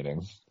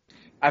entertaining.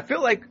 I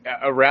feel like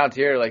around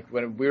here, like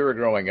when we were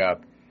growing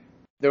up,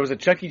 there was a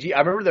Chuck E. Cheese. I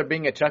remember there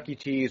being a Chuck E.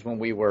 Cheese when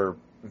we were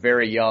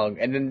very young,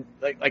 and then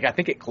like I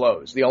think it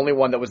closed. The only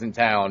one that was in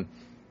town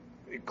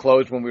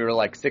closed when we were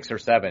like 6 or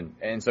 7,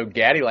 and so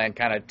Gaddyland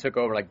kind of took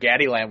over. Like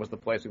Gaddyland was the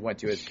place we went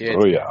to as kids.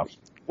 Oh yeah.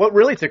 What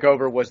really took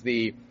over was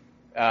the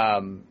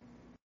what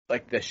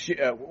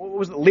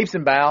was it, Leaps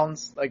and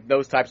Bounds, like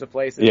those types of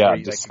places. Yeah, where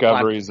you,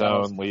 Discovery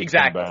Zone, Leaps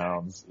and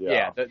Bounds.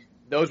 Yeah.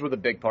 Those were the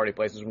big party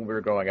places when we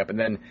were growing up. And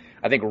then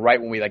I think right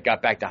when we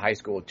got back to high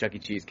school, Chuck E.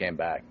 Cheese came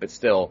back. But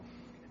still,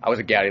 I was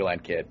a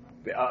Gaddyland kid,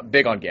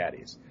 big on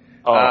Gaddies.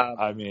 Oh,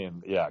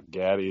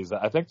 Gaddies.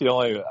 I think the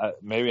only,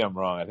 maybe I'm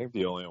wrong. I think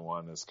the only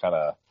one is kind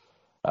of,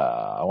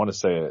 I want to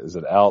say, is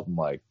it out in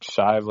like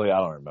Shively? I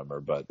don't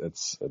remember, but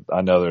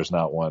I know there's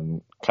not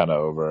one kind of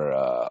over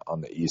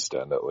on the East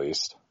End at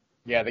least.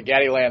 Yeah, the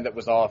Gaddyland that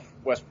was off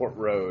Westport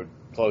Road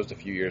closed a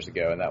few years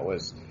ago, and that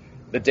was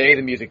the day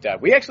the music died.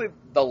 We actually,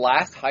 the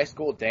last high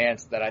school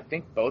dance that I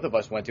think both of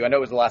us went to, I know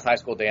it was the last high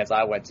school dance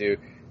I went to,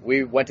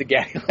 we went to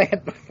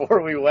Gaddyland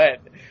before we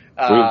went.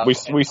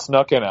 We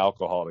snuck in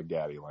alcohol to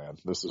Gaddyland.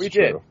 This is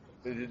true.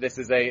 Did. This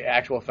is a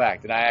actual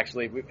fact. And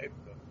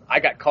I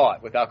got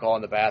caught with alcohol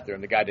in the bathroom.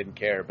 The guy didn't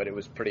care, but it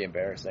was pretty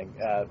embarrassing.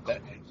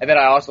 And then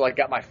I also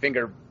got my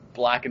finger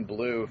black and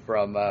blue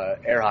from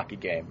air hockey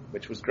game,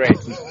 which was great.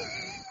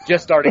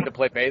 Just starting to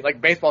play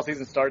baseball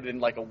season started in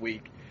like a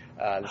week.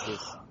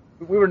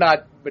 We were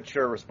not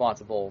mature,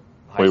 responsible.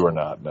 We were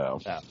not, no.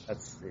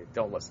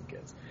 Don't listen,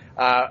 kids.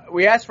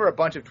 We asked for a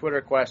bunch of Twitter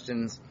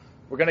questions.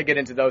 We're going to get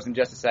into those in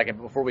just a second.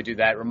 But before we do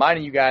that,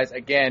 reminding you guys,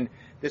 again,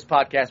 this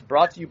podcast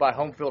brought to you by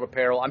Home Field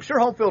Apparel. I'm sure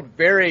Home Field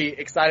very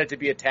excited to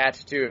be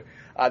attached to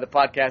the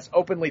podcast,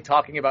 openly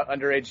talking about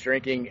underage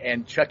drinking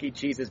and Chuck E.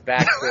 Cheese's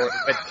backstory.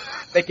 But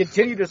they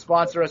continue to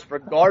sponsor us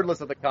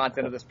regardless of the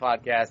content of this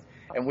podcast,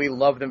 and we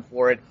love them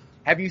for it.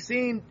 Have you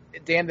seen,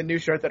 Dan, the new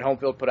shirt that Home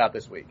Field put out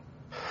this week?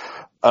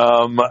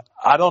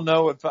 I don't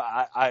know if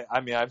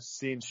I've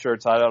seen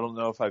shirts. I don't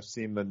know if I've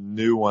seen the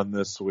new one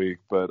this week,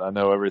 but I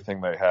know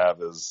everything they have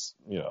is,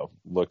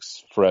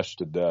 looks fresh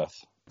to death.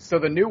 So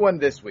the new one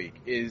this week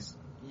is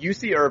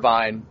UC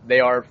Irvine. They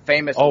are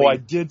famously. Oh, I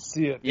did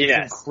see it.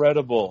 Yes. It's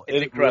incredible.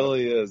 It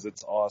really is.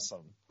 It's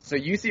awesome. So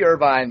UC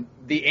Irvine,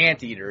 the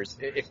Anteaters,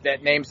 if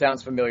that name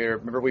sounds familiar,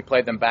 remember we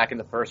played them back in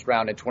the first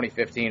round in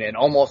 2015 and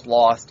almost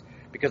lost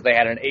because they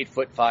had an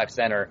 8'5"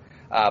 center.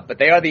 But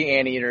they are the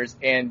Anteaters,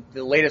 and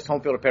the latest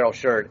Home Field Apparel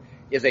shirt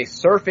is a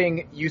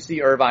surfing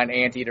UC Irvine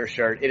Anteater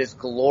shirt. It is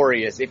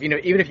glorious. Even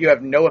if you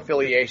have no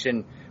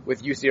affiliation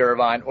with UC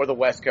Irvine or the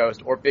West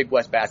Coast or Big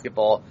West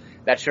basketball,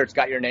 that shirt's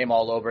got your name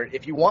all over it.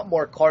 If you want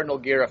more Cardinal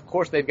gear, of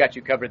course they've got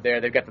you covered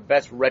there. They've got the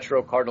best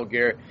retro Cardinal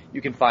gear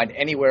you can find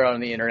anywhere on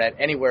the internet,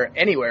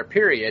 anywhere,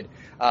 period.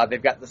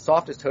 They've got the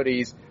softest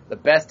hoodies, the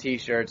best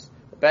T-shirts,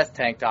 the best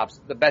tank tops,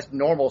 the best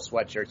normal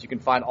sweatshirts. You can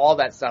find all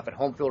that stuff at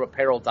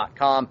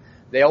homefieldapparel.com.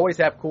 They always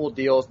have cool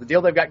deals. The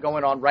deal they've got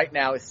going on right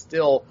now is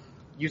still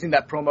using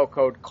that promo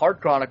code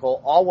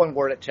CardChronicle, all one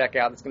word at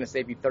checkout. That's going to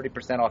save you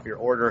 30% off your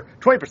order,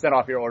 20%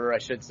 off your order, I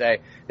should say.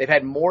 They've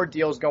had more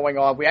deals going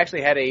on. We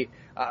actually had a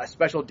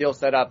special deal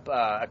set up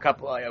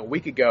a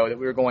week ago that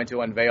we were going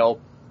to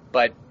unveil,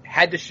 but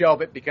had to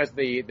shelve it because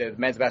the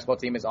men's basketball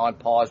team is on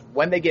pause.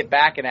 When they get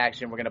back in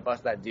action, we're going to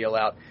bust that deal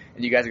out,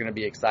 and you guys are going to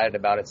be excited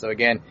about it. So,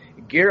 again,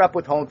 gear up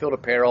with Home Field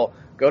Apparel.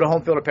 Go to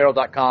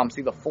homefieldapparel.com,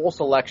 see the full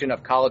selection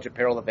of college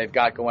apparel that they've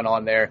got going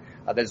on there.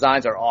 The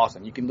designs are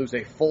awesome. You can lose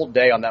a full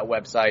day on that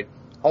website.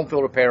 Home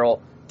Field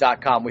Apparel,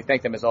 plethorafproblems.com. We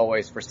thank them, as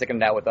always, for sticking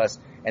it out with us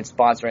and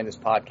sponsoring this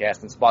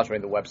podcast and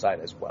sponsoring the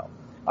website as well.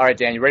 All right,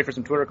 Dan, you ready for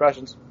some Twitter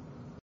questions?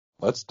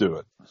 Let's do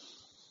it.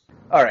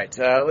 All right,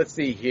 let's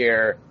see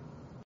here.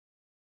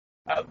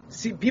 I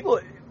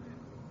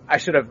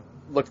should have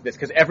looked at this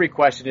because every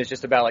question is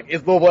just about, like,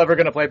 is Louisville ever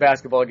going to play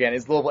basketball again?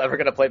 Is Louisville ever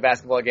going to play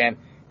basketball again?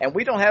 And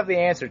we don't have the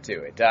answer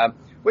to it.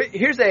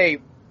 Here's a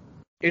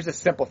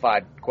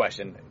simplified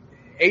question.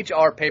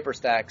 HR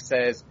Paperstack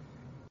says,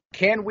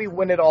 can we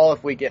win it all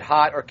if we get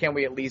hot, or can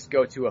we at least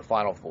go to a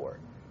Final Four?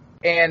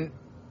 And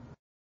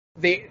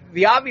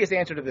the obvious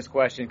answer to this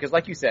question, because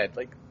like you said,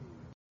 like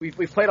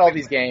we've played all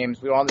these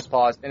games, we were on this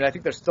pause, and I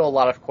think there's still a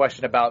lot of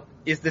question about,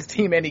 is this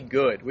team any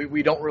good?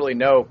 We don't really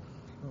know.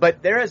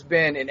 But there has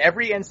been, in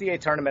every NCAA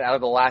tournament out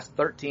of the last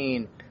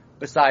 13,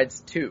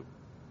 besides 2,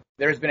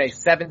 there has been a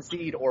 7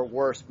 seed or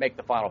worse make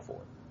the Final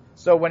Four.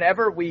 So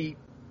whenever we,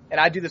 and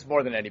I do this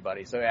more than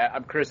anybody, so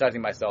I'm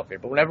criticizing myself here,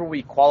 but whenever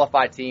we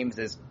qualify teams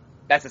as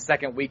that's a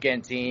second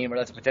weekend team, or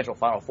that's a potential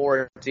Final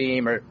Four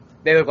team, or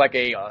they look like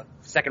a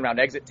second round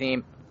exit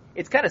team,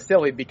 it's kind of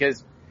silly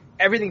because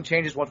everything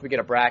changes once we get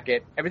a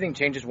bracket. Everything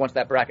changes once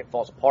that bracket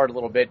falls apart a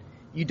little bit.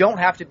 You don't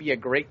have to be a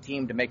great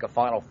team to make a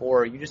Final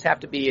Four. You just have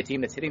to be a team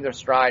that's hitting their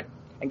stride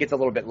and gets a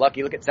little bit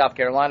lucky. Look at South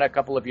Carolina a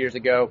couple of years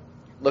ago.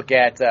 Look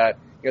at that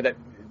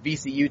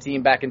VCU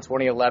team back in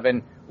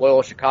 2011.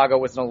 Loyola Chicago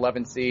was an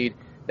 11 seed.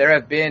 There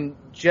have been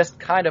just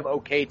kind of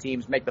okay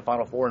teams make the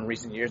Final Four in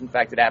recent years. In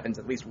fact, it happens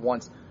at least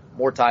once,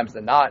 more times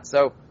than not.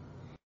 So,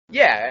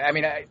 yeah, I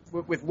mean,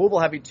 with Louisville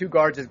having 2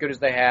 guards as good as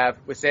they have,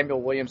 with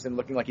Samuel Williamson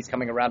looking like he's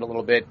coming around a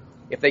little bit,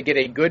 if they get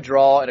a good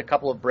draw and a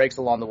couple of breaks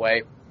along the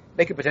way,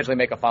 they could potentially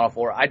make a Final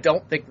Four. I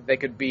don't think that they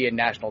could be a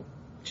national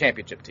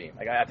championship team.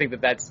 Like, I think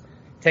that that's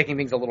taking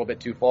things a little bit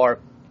too far.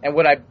 And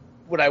would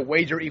I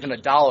wager even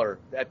 $1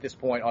 at this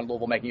point on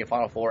Louisville making a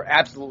Final Four?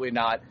 Absolutely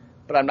not.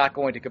 But I'm not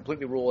going to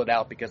completely rule it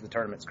out because the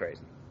tournament's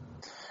crazy.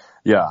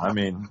 Yeah, I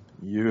mean,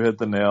 you hit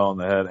the nail on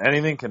the head.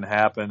 Anything can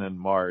happen in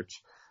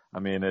March. I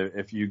mean,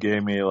 if you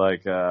gave me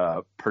like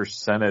a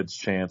percentage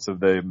chance of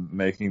them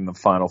making the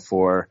Final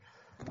Four,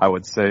 I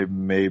would say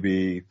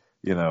maybe,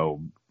 5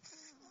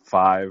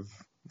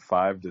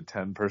 to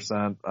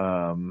 10%.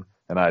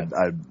 And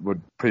I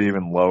would put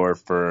even lower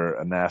for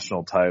a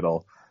national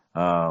title.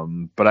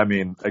 But I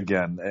mean,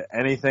 again,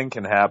 anything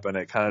can happen.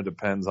 It kind of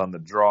depends on the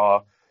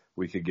draw.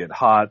 We could get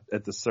hot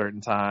at the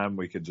certain time.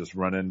 We could just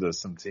run into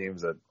some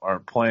teams that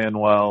aren't playing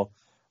well.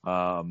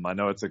 I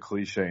know it's a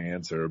cliche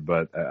answer,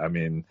 but I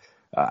mean,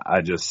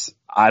 I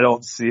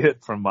don't see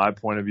it from my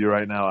point of view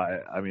right now.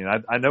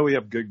 I know we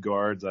have good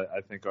guards. I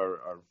think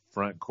our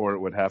front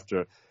court would have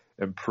to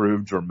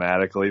improve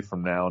dramatically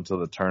from now until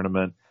the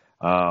tournament.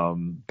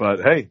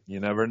 But hey,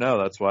 you never know.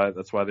 That's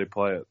why they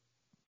play it.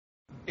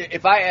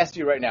 If I asked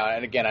you right now,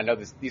 and again, I know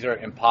these are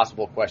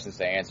impossible questions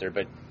to answer,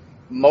 but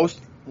most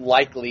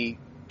likely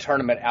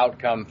tournament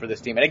outcome for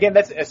this team, and again,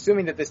 that's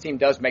assuming that this team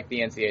does make the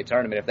NCAA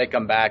tournament. If they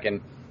come back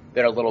and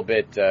they're a little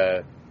bit,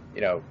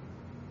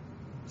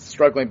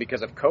 struggling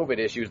because of COVID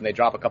issues and they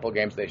drop a couple of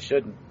games they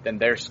shouldn't, then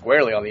they're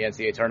squarely on the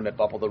NCAA tournament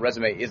bubble. The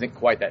resume isn't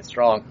quite that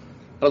strong.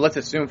 But let's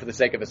assume, for the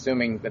sake of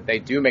assuming, that they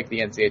do make the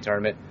NCAA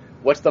tournament,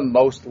 what's the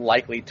most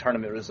likely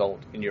tournament result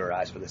in your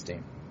eyes for this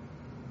team?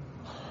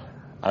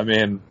 I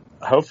mean,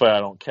 hopefully I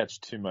don't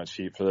catch too much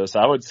heat for this.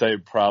 I would say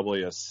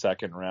probably a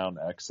second round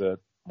exit.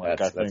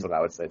 That's what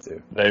I would say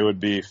too. They would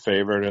be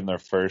favored in their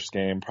first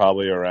game,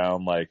 probably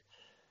around like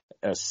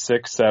a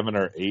 6, 7,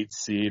 or 8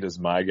 seed is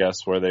my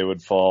guess where they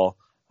would fall.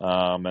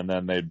 And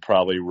then they'd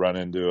probably run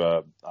into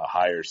a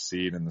higher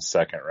seed in the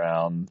second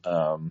round.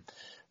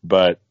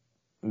 But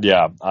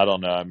yeah, I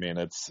don't know. I mean,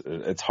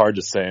 it's hard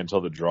to say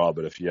until the draw,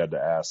 but if you had to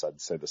ask, I'd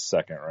say the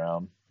second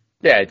round.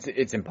 Yeah,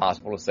 it's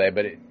impossible to say,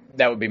 but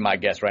that would be my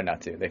guess right now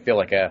too. They feel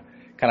like a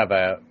kind of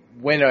a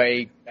win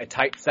a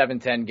tight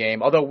 7-10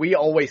 game, although we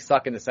always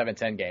suck in the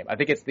 7-10 game. I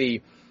think it's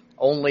the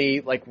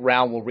only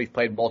round where we've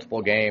played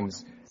multiple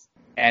games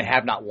and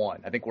have not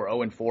won. I think we're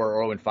 0-4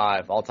 or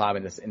 0-5 all time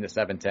in the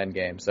 7-10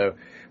 game. So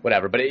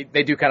whatever, but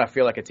they do kind of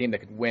feel like a team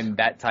that could win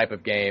that type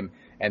of game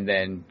and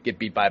then get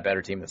beat by a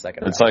better team in the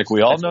second round. It's like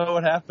we all know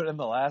what happened in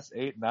the last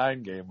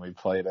 8-9 game we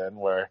played in,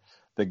 where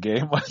the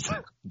game was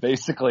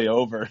basically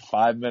over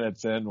 5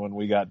 minutes in when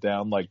we got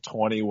down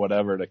 20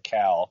 whatever to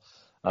Cal.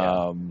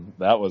 Yeah.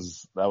 That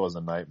was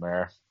a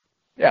nightmare.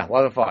 Yeah, a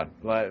lot of fun.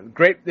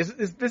 Great. This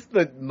is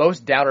the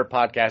most downer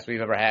podcast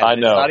we've ever had. I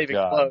know. It's not even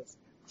close.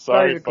 Sorry,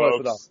 not even folks.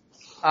 Close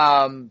at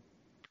all.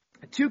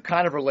 Two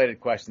kind of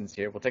related questions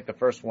here. We'll take the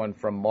first one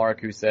from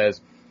Mark, who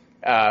says,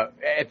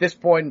 at this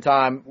point in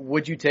time,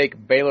 would you take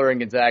Baylor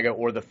and Gonzaga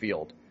or the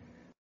field?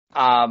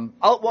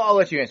 I'll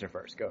let you answer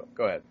first. Go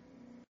ahead.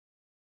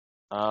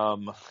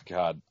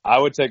 God, I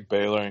would take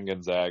Baylor and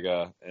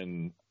Gonzaga,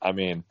 and I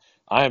mean,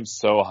 I am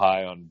so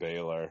high on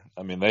Baylor.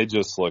 I mean, they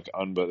just look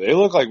they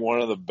look like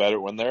one of the better,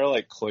 when they're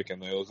clicking,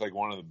 they look like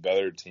one of the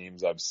better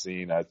teams I've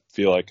seen, I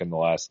feel like, in the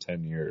last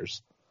 10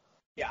 years.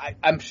 Yeah,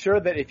 I'm sure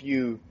that if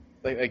you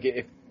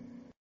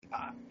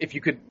if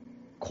you could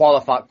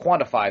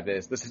quantify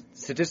this. The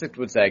statistics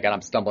would say, God,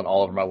 I'm stumbling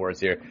all over my words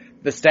here.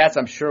 The stats,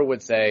 I'm sure,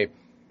 would say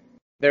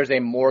there's a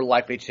more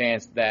likely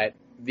chance that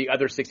the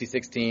other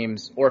 66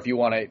 teams, or if you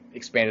want to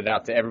expand it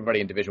out to everybody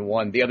in Division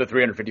I, the other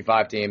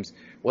 355 teams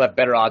will have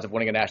better odds of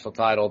winning a national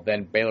title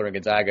than Baylor and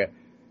Gonzaga.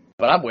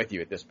 But I'm with you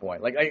at this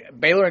point.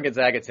 Baylor and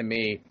Gonzaga, to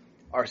me,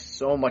 are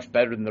so much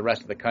better than the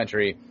rest of the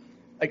country.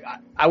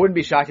 I wouldn't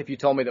be shocked if you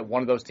told me that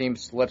one of those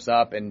teams slips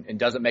up and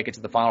doesn't make it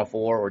to the Final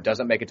Four or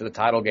doesn't make it to the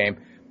title game.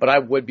 But I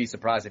would be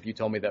surprised if you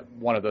told me that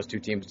one of those two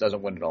teams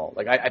doesn't win at all.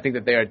 I think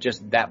that they are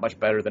just that much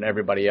better than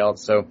everybody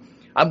else. So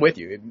I'm with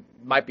you. It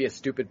might be a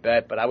stupid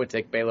bet, but I would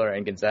take Baylor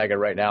and Gonzaga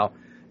right now.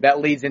 That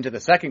leads into the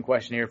second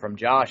question here from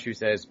Josh, who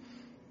says,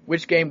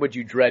 which game would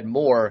you dread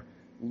more,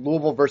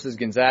 Louisville versus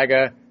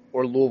Gonzaga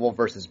or Louisville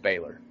versus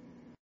Baylor?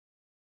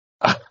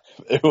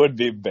 It would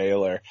be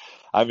Baylor.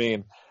 I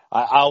mean,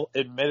 I'll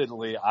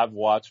admittedly, I've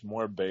watched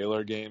more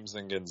Baylor games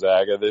than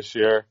Gonzaga this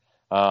year.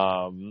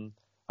 I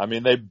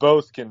mean, they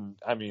both can,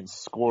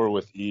 score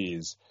with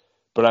ease.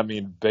 But,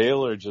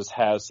 Baylor just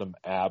has some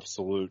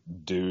absolute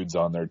dudes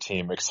on their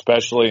team,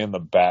 especially in the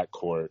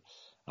backcourt.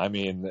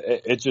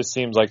 It just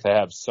seems like they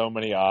have so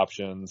many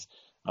options.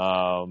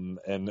 And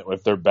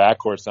if their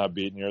backcourt's not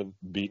beating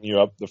you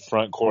up, the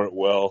front court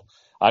will.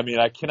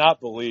 I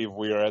cannot believe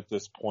we are at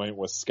this point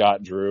with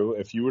Scott Drew.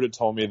 If you would have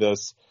told me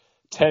this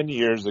 10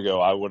 years ago,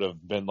 I would have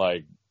been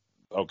like,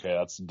 okay,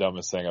 that's the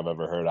dumbest thing I've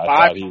ever heard. I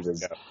thought he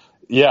was,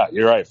 yeah,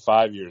 you're right,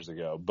 5 years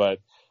ago. But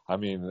I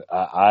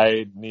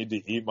need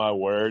to eat my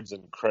words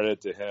and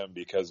credit to him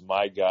because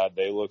my God,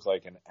 they look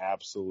like an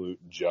absolute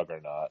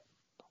juggernaut.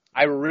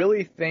 I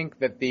really think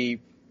that the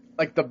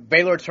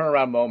Baylor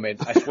turnaround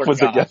moment, I swear was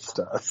to God, against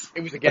us.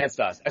 It was against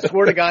us. I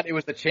swear to God, it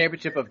was the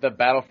championship of the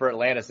Battle for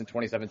Atlantis in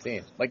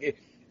 2017.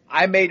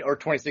 Or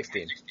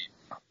 2016.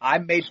 I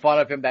made fun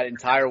of him that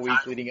entire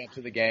week leading up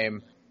to the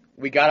game.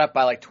 We got up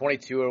by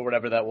 22 or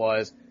whatever that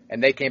was,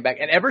 and they came back.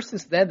 And ever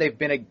since then, they've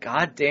been a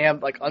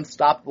goddamn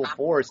unstoppable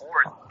force.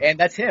 And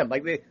that's him.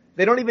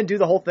 They don't even do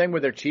the whole thing where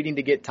they're cheating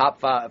to get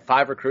top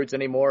five recruits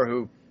anymore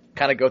who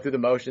kind of go through the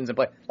motions and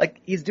play.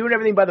 He's doing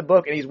everything by the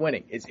book and he's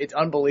winning. It's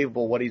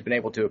unbelievable what he's been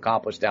able to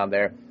accomplish down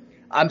there.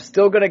 I'm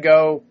still gonna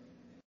go.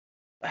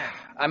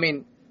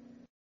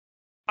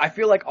 I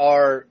feel like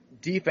our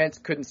defense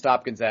couldn't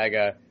stop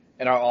Gonzaga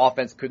and our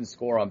offense couldn't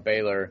score on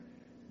Baylor,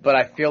 but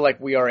I feel like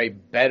we are a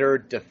better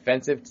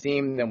defensive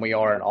team than we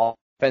are an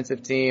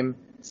offensive team.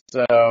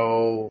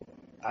 So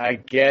I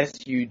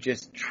guess you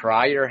just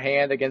try your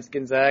hand against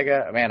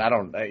Gonzaga. Man,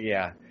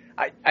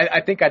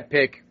 I think I'd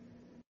pick.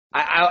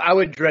 I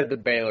would dread the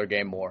Baylor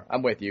game more.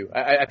 I'm with you.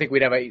 I think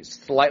we'd have a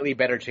slightly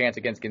better chance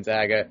against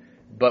Gonzaga,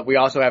 but we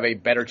also have a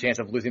better chance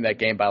of losing that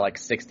game by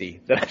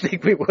 60 than I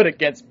think we would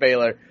against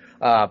Baylor.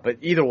 But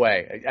either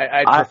way,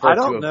 I'd prefer to. I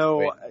don't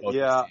know.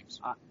 Yeah,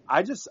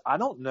 I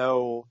don't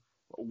know.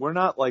 We're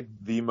not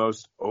the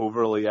most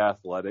overly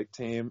athletic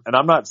team, and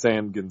I'm not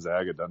saying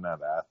Gonzaga doesn't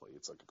have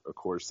athletes. Of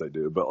course they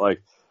do, but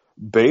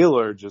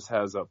Baylor just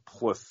has a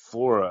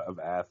plethora of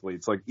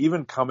athletes.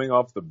 Even coming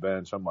off the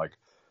bench, I'm like,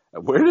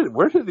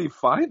 where did he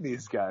find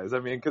these guys?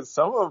 Because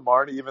some of them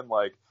aren't even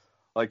like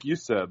you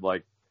said,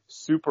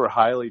 super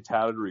highly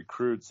touted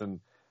recruits, and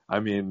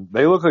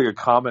they look like a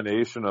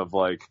combination of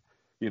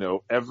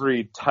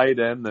every tight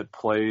end that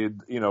played,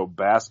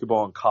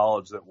 basketball in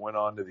college that went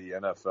on to the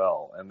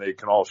NFL, and they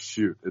can all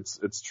shoot.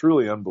 It's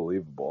truly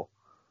unbelievable.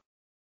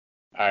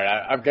 All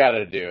right, I've got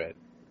to do it.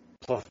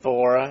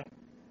 Plethora.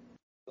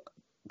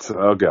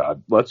 Oh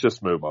God, let's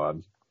just move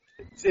on.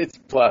 It's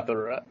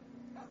plethora.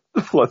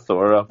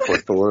 Plethora.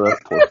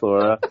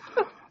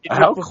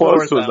 How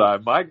close was I?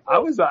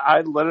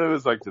 I literally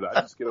was like, did I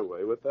just get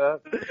away with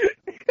that?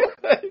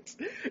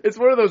 It's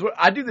one of those.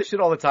 I do this shit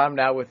all the time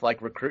now with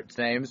recruits'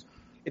 names.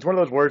 It's one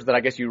of those words that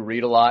I guess you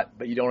read a lot,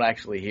 but you don't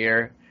actually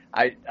hear.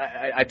 I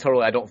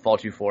don't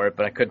fault you for it,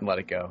 but I couldn't let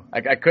it go.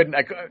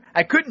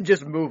 I couldn't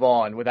just move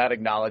on without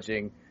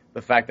acknowledging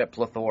the fact that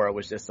plethora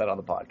was just said on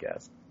the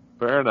podcast.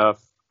 Fair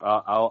enough.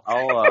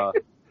 I'll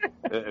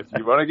if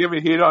you want to give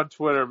me heat on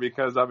Twitter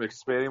because I'm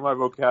expanding my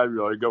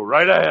vocabulary, go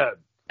right ahead.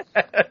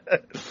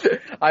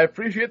 I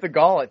appreciate the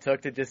gall it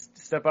took to just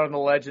step out on the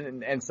ledge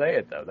and say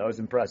it, though. That was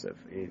impressive.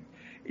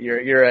 You're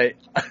an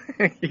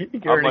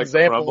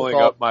example. Crumbling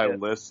up my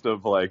list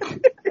of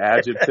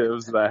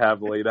adjectives that I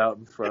have laid out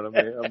in front of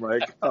me. I'm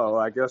like, oh,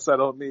 I guess I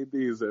don't need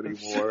these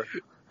anymore.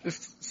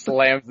 Just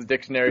slams the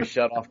dictionary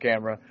shut off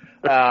camera.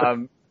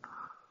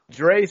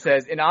 Dre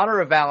says, in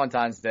honor of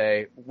Valentine's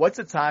Day, what's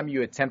a time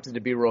you attempted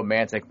to be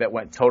romantic that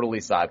went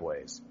totally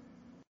sideways?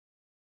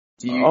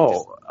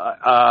 Well,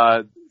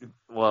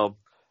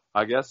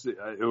 I guess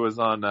it was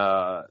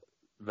on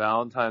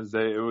Valentine's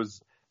Day. It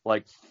was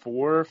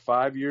 4 or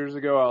 5 years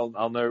ago.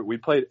 I'll know. We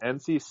played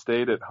NC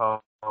State at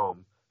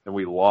home and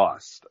we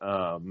lost.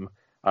 I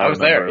was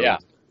there. Yeah.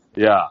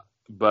 Yeah.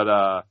 But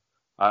I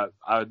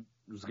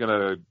was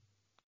gonna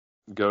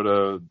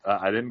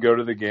I didn't go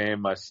to the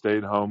game. I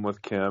stayed home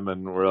with Kim,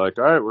 and we're like,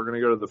 all right, we're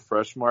gonna go to the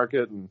Fresh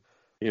Market and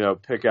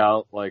pick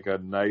out a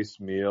nice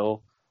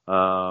meal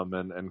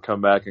and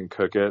come back and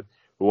cook it.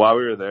 while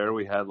we were there,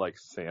 we had like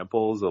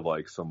samples of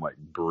like some like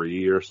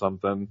brie or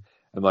something.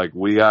 And like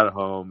we got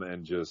home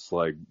and just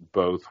like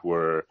both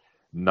were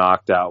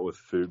knocked out with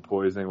food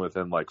poisoning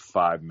within like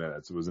 5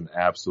 minutes. It was an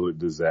absolute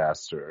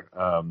disaster.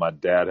 My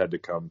dad had to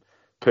come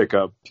pick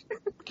up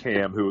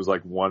Cam, who was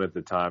like 1 at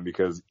the time,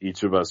 because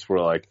each of us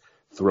were like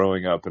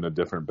throwing up in a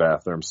different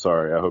bathroom.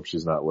 Sorry, I hope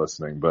she's not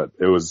listening, but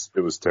it was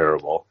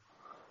terrible.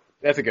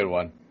 That's a good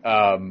one.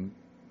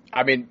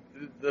 I mean,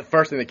 the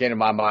first thing that came to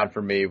my mind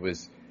for me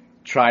was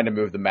trying to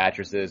move the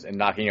mattresses and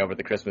knocking over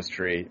the Christmas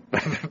tree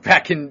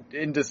back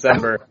in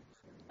December.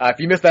 If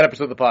you missed that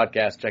episode of the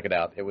podcast, check it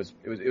out. It was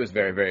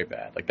very, very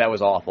bad. Like, that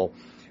was awful.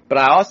 But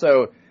I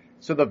also,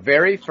 so the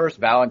very first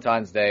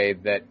Valentine's Day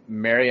that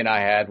Mary and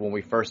I had when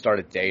we first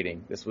started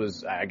dating, this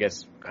was, I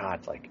guess,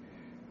 God, like,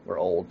 we're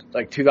old.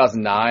 Like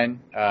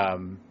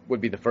 2009,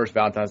 would be the first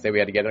Valentine's Day we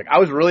had together. Like, I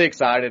was really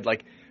excited.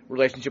 Like,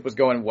 relationship was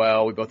going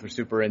well. We both were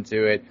super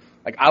into it.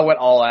 Like, I went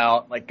all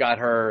out, like, got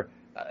her,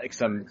 like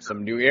some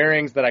new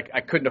earrings that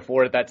I couldn't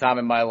afford at that time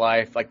in my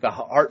life, like the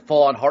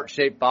full-on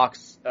heart-shaped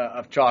box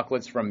of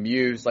chocolates from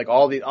Muse, like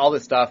all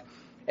this stuff.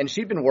 And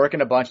she'd been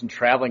working a bunch and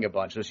traveling a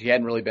bunch, so she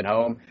hadn't really been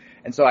home.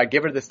 And so I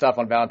give her this stuff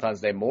on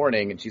Valentine's Day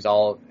morning, and she's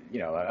all,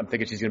 I'm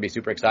thinking she's going to be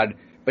super excited,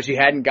 but she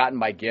hadn't gotten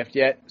my gift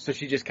yet, so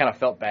she just kind of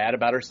felt bad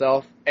about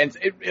herself. And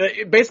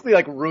it basically,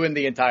 like, ruined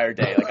the entire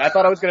day. Like, I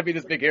thought I was going to be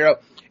this big hero.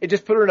 It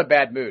just put her in a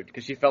bad mood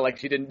because she felt like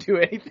she didn't do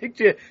anything.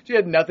 She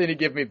had nothing to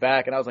give me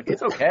back, and I was like,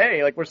 it's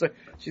okay. Like,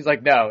 she's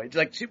like, no. It's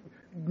like, she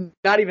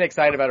not even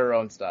excited about her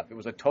own stuff. It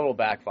was a total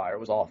backfire. It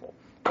was awful.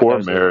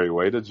 Poor Mary,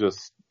 way to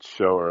just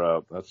show her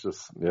up. That's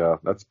just,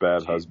 that's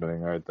bad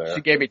husbanding right there.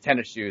 She gave me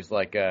tennis shoes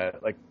like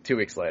 2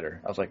 weeks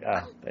later. I was like,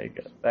 there you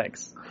go.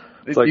 Thanks.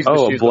 It's like, a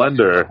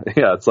blender.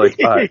 Yeah, it's like,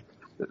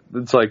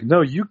 it's like,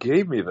 no, you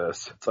gave me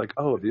this. It's like,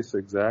 oh, this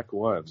exact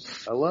one.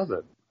 I love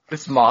it.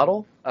 This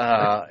model?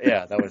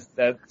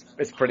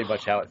 That's pretty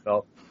much how it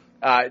felt.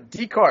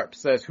 D Carp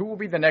says, who will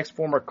be the next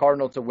former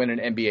Cardinal to win an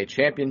NBA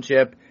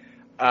championship?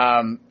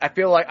 I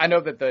feel like, I know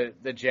that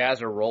the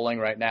Jazz are rolling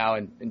right now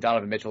and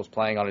Donovan Mitchell's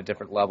playing on a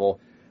different level,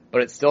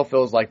 but it still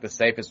feels like the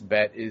safest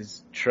bet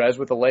is Trez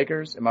with the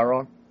Lakers. Am I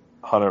wrong?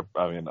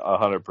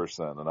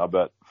 100%. And I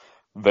bet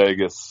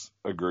Vegas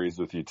agrees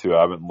with you too.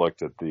 I haven't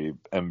looked at the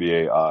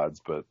NBA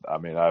odds, but I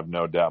mean, I have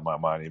no doubt in my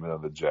mind, even though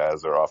the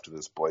Jazz are off to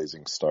this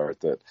blazing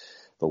start, that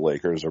the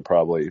Lakers are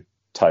probably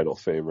title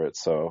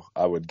favorites. So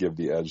I would give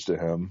the edge to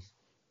him.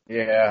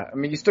 Yeah. I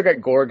mean, you still got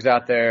Gorgs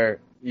out there.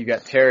 You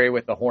got Terry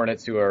with the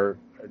Hornets, who are,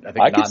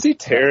 I could see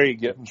Terry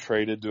getting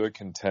traded to a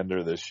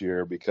contender this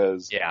year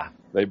because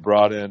they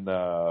brought in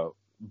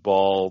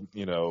Ball,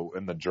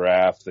 in the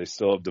draft. They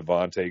still have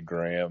Devontae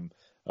Graham.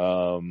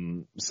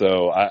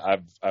 So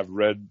I've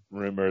read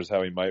rumors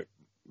how he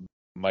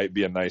might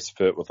be a nice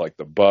fit with like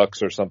the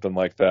Bucks or something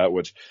like that,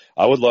 which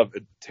I would love.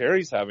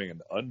 Terry's having an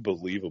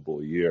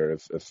unbelievable year.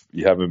 If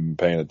you haven't been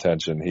paying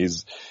attention,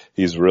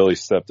 he's really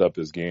stepped up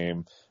his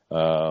game.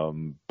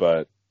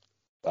 But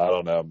I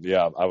don't know.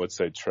 Yeah, I would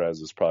say Trez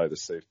is probably the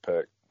safe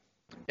pick.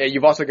 Yeah,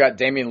 you've also got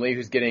Damian Lee,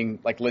 who's getting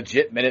like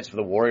legit minutes for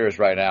the Warriors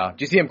right now. Do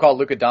you see him call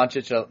Luka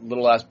Doncic a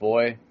little ass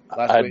boy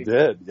last week? I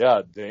did.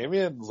 Yeah,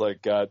 Damian's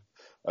like got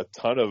a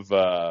ton of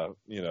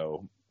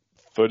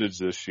footage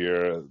this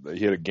year.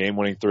 He had a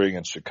game-winning 3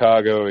 against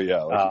Chicago.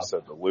 Yeah, like you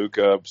said, the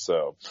Luka.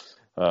 So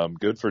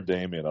good for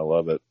Damian. I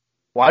love it.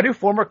 Why do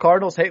former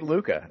Cardinals hate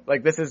Luka?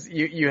 Like, this is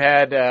you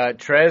had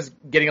Trez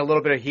getting a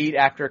little bit of heat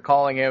after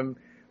calling him,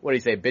 what did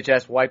he say,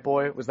 bitch-ass white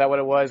boy? Was that what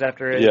it was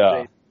after his?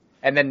 Yeah.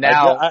 And then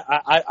now,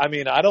 I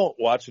mean, I don't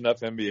watch enough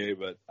NBA,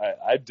 but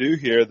I do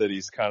hear that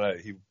he's kind of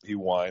he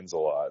whines a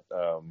lot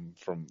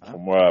from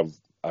what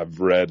I've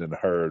read and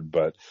heard.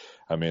 But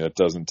I mean, it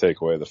doesn't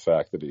take away the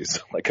fact that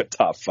he's like a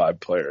top 5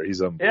 player.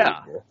 He's unbelievable.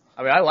 Yeah,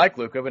 I mean, I like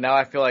Luka, but now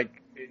I feel like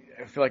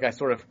I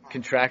sort of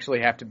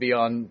contractually have to be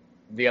on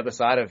the other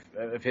side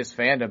of his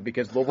fandom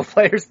because Louisville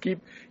players keep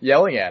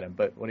yelling at him.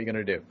 But what are you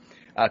going to do?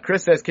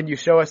 Chris says, "Can you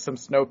show us some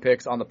snow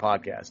pics on the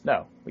podcast?"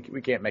 No,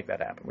 we can't make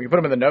that happen. We can put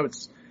them in the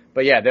notes.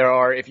 But yeah, there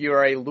are. If you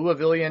are a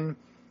Louisvillian,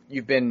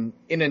 you've been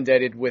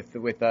inundated with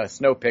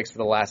snow pics for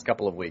the last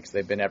couple of weeks.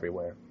 They've been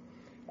everywhere.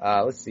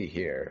 Let's see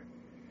here.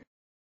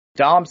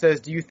 Dom says,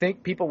 "Do you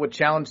think people would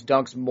challenge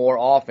dunks more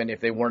often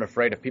if they weren't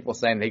afraid of people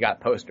saying they got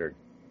postered?"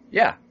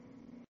 Yeah.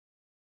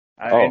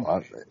 I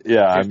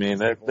mean,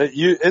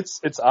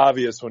 it's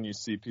obvious when you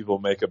see people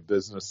make a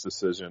business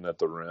decision at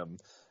the rim.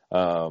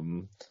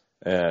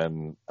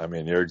 And I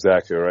mean, you're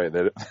exactly right.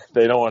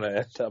 They don't want to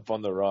end up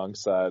on the wrong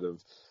side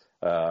of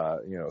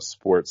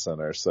Sports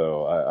Center.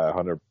 So I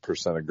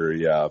 100%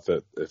 agree. Yeah,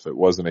 if it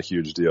wasn't a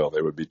huge deal,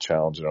 they would be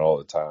challenging it all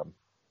the time.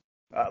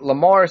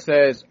 Lamar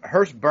says,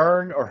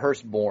 Hurstburn or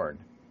Hurstborn?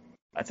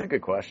 That's a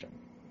good question.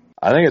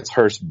 I think it's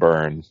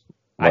Hurstburn.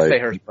 I say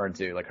Hurstburn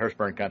too, like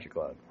Hurstburn Country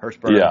Club.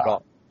 Hurstburn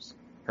Golf.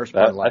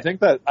 Hurstburn Life. I think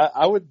that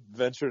I would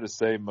venture to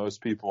say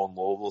most people in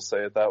Louisville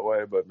say it that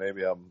way, but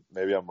maybe I'm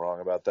wrong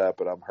about that.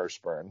 But I'm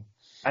Hurstburn.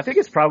 I think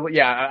it's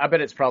probably I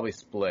bet it's probably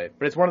split.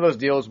 But it's one of those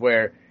deals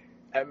where,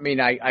 I mean,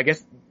 I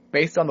guess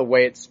based on the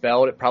way it's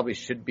spelled, it probably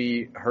should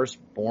be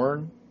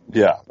Hurstborn.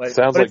 Yeah, sounds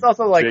but like it's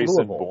also like Jason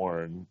Louisville.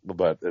 Bourne,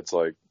 but it's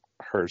like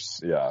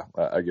Hearst. Yeah,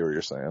 I get what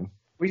you're saying.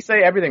 We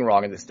say everything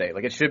wrong in this state.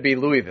 Like, it should be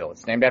Louisville.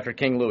 It's named after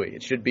King Louis.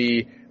 It should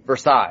be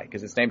Versailles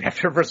because it's named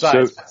after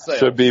Versailles.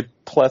 Should be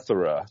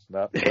Plethora,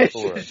 not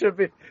Plethora. It should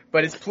be,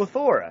 but it's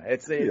Plethora.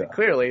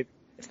 Clearly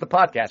it's the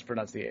podcast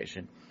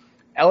pronunciation.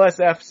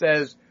 LSF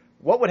says,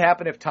 what would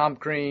happen if Tom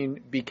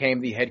Crean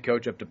became the head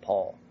coach of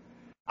DePaul?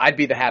 I'd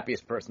be the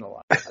happiest person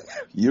alive.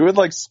 You would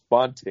like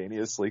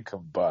spontaneously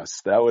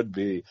combust. That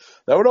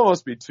would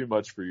almost be too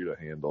much for you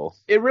to handle.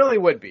 It really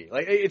would be.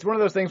 Like, it's one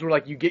of those things where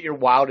like you get your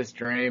wildest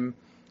dream.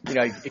 You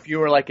know, if you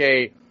were like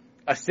a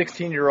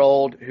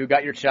 16-year-old who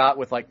got your shot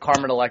with like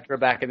Carmen Electra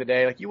back in the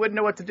day, like you wouldn't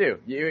know what to do.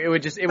 It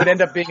would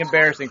end up being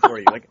embarrassing for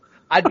you. Like,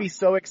 I'd be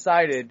so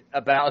excited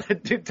about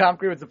Tom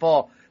Crean with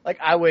DePaul. Like,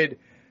 I would,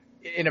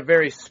 in a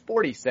very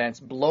sporty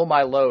sense, blow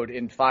my load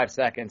in 5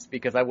 seconds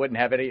because I wouldn't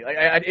have any.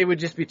 Like, it would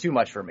just be too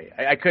much for me.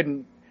 I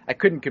couldn't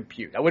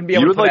compute. I wouldn't be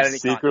able to put out any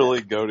content. You would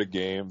like secretly go to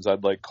games.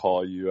 I'd like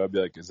call you. I'd be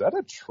like, "Is that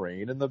a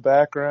train in the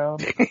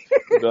background?"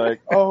 You'd be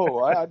like,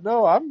 "Oh,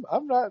 no,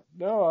 I'm not.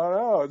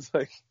 No." It's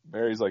like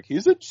Mary's like,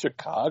 "He's in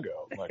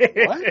Chicago." I'm like,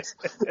 what?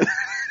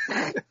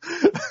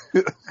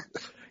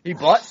 He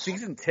bought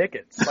season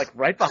tickets, like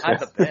right behind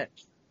the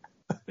bench.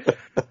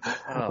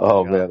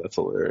 Oh man, that's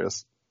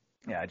hilarious.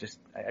 Yeah,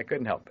 I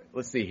couldn't help it.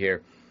 Let's see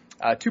here.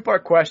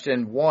 2-part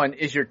question. 1,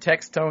 is your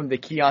text tone the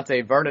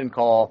Keontae Vernon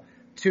call?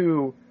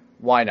 2,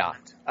 why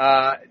not?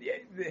 I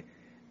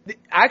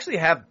actually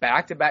have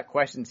back-to-back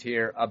questions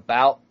here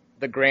about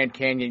the Grand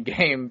Canyon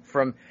game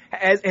from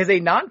as a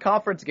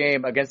non-conference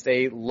game against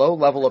a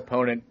low-level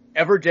opponent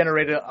ever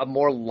generated a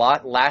more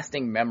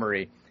lasting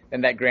memory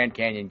than that Grand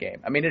Canyon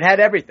game. I mean, it had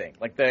everything,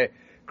 like the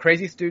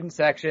crazy student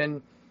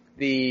section,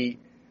 the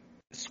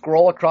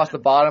scroll across the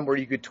bottom where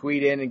you could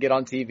tweet in and get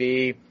on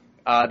TV.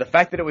 The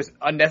fact that it was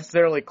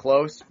unnecessarily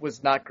close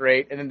was not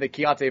great. And then the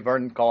Keontae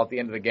Vernon call at the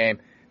end of the game.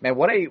 Man,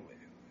 what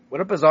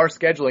a bizarre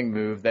scheduling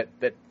move that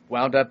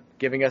wound up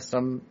giving us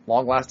some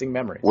long-lasting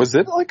memories. Was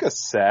it like a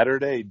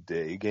Saturday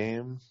day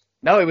game?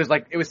 No, it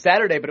was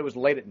Saturday, but it was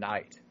late at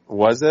night.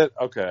 Was it?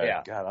 Okay.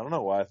 Yeah. God, I don't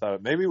know why I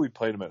thought maybe we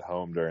played them at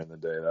home during the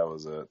day. That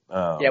was it.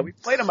 Yeah, we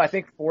played them I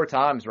think 4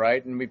 times,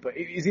 right? And it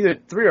was either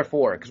 3 or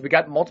 4 because we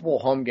got multiple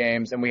home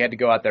games and we had to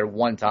go out there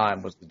one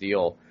time was the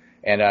deal.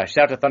 And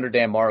shout out to Thunder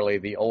Dan Marley,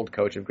 the old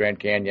coach of Grand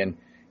Canyon,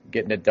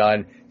 getting it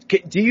done.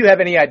 Do you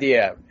have any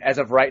idea, as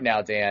of right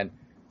now, Dan,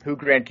 who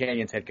Grand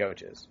Canyon's head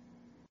coach is?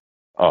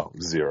 Oh,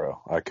 0.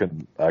 I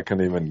couldn't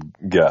even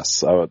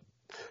guess.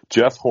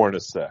 Jeff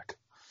Hornacek.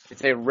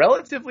 It's a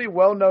relatively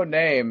well-known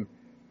name.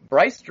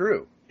 Bryce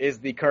Drew is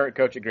the current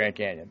coach at Grand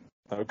Canyon.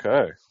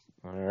 Okay.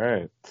 All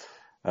right.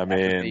 I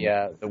mean,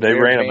 they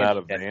ran him out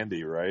of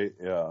Vandy, right?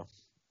 Yeah.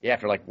 Yeah,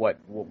 for like what,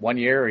 1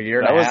 year or a year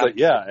and a half?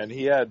 Yeah, and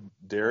he had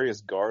Darius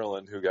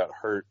Garland who got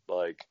hurt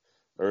like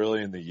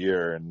early in the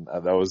year, and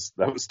that was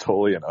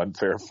totally an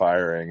unfair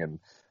firing. And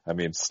I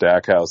mean,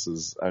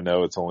 Stackhouse I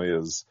know it's only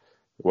his,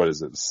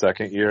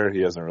 second year.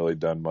 He hasn't really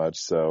done much,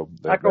 so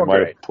they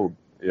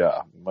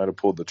might have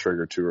pulled the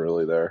trigger too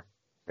early there.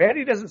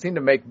 Vandy doesn't seem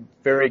to make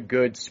very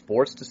good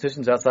sports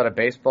decisions outside of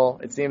baseball,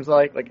 it seems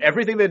like. Like,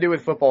 everything they do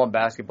with football and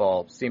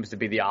basketball seems to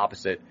be the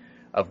opposite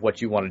of what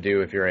you want to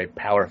do if you're a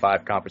Power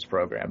 5 conference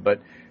program.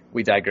 But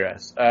we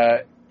digress.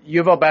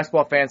 U of L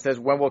basketball fan says,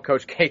 when will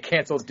Coach K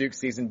cancel Duke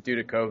season due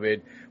to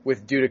COVID,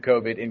 with due to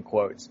COVID in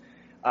quotes?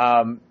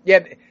 I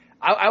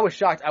was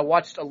shocked. I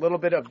watched a little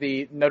bit of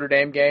the Notre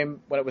Dame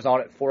game when it was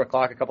on at 4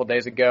 o'clock a couple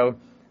days ago.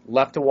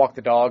 Left to walk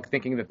the dog,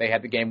 thinking that they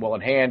had the game well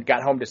in hand.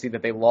 Got home to see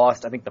that they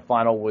lost. I think the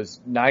final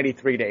was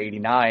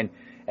 93-89,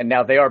 and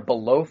now they are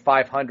below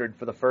 500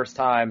 for the first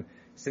time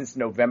since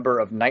November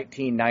of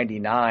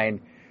 1999.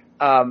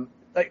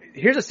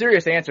 Here's a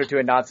serious answer to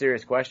a not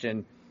serious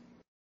question.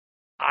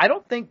 I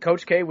don't think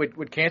Coach K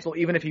would cancel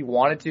even if he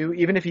wanted to,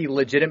 even if he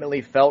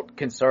legitimately felt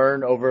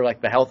concern over like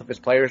the health of his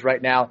players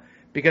right now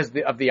because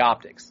of the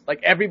optics.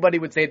 Like, everybody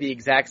would say the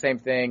exact same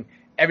thing.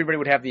 Everybody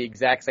would have the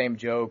exact same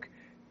joke.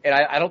 And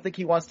I don't think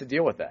he wants to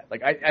deal with that.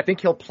 Like, I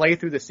think he'll play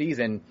through the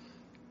season,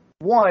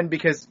 one,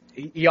 because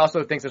he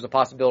also thinks there's a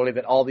possibility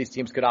that all these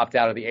teams could opt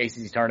out of the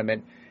ACC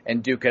tournament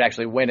and Duke could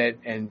actually win it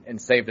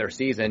and save their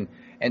season.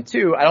 And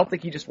 2, I don't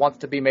think he just wants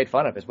to be made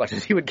fun of as much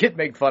as he would get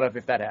made fun of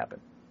if that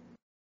happened.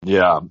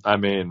 Yeah, I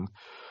mean,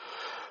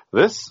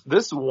 this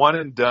one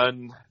and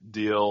done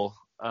deal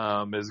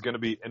is going to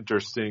be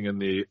interesting in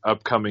the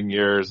upcoming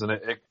years, and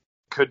it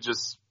could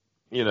just,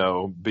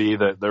 be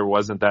that there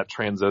wasn't that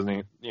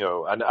transcending,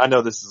 I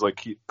know this is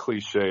like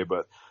cliche,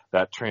 but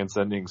that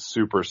transcending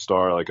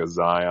superstar like a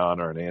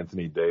Zion or an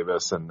Anthony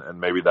Davis, and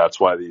maybe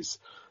that's why these,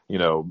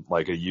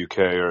 like a UK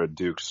or a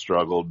Duke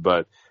struggled.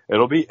 But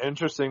it'll be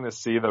interesting to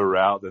see the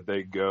route that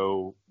they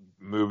go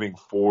moving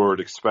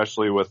forward,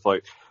 especially with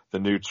like the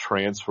new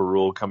transfer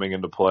rule coming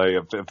into play,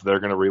 if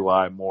they're going to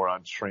rely more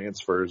on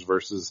transfers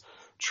versus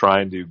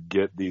trying to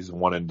get these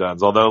one and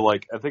dones. Although,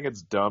 like, I think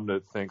it's dumb to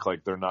think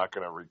like they're not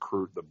going to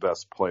recruit the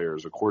best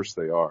players. Of course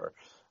they are,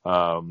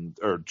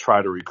 or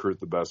try to recruit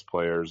the best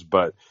players,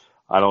 but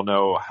I don't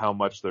know how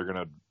much they're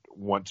going to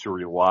want to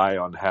rely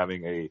on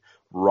having a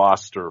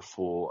roster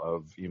full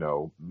of,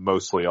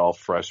 mostly all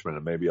freshmen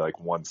and maybe like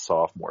one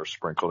sophomore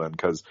sprinkled in.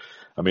 Cause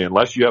I mean,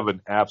 unless you have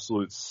an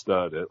absolute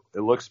stud, it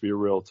looks to be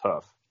real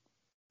tough.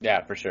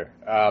 Yeah, for sure.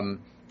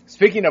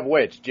 Speaking of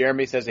which,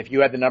 Jeremy says, if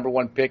you had the number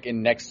one pick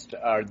in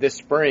this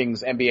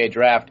spring's NBA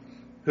draft,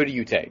 who do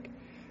you take?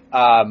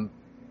 I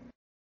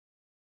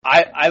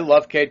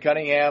love Cade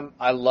Cunningham.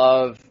 I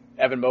love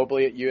Evan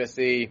Mobley at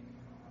USC.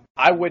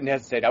 I wouldn't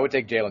hesitate. I would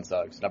take Jalen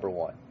Suggs, number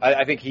one.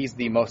 I think he's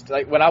the most,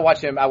 like, when I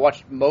watch him, I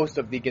watched most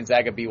of the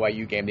Gonzaga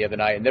BYU game the other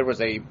night, and there was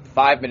a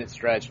 5-minute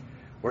stretch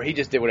where he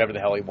just did whatever the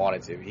hell he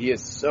wanted to. He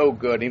is so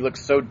good. He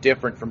looks so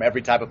different from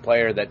every type of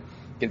player that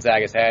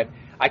Gonzaga's had.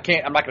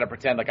 I'm not going to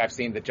pretend like I've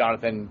seen the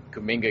Jonathan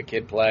Kuminga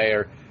kid play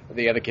or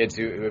the other kids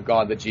who have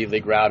gone the G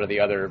League route or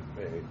the other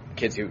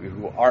kids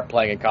who aren't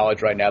playing in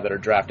college right now that are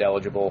draft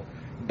eligible.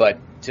 But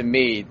to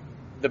me,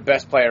 the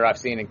best player I've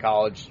seen in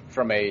college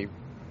from a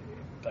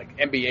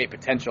NBA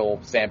potential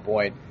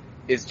standpoint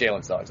is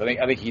Jalen Suggs. I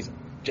think he's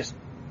just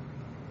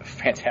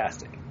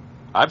fantastic.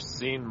 I've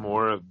seen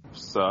more of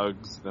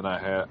Suggs than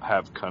I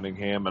have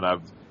Cunningham, and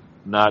I've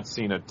not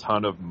seen a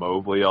ton of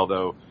Mobley,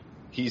 although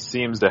he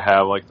seems to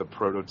have like the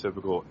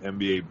prototypical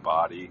NBA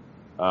body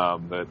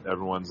that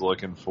everyone's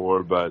looking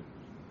for. But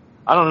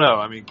I don't know.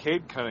 I mean,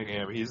 Cade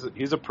Cunningham,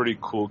 he's a pretty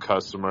cool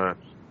customer.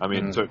 I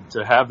mean,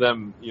 to have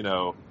them,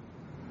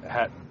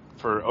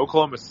 for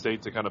Oklahoma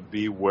State to kind of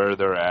be where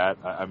they're at,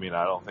 I mean,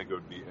 I don't think it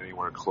would be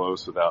anywhere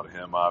close without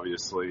him,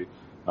 obviously.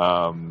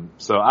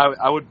 So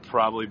I would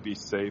probably be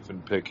safe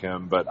and pick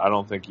him, but I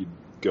don't think you'd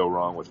go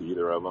wrong with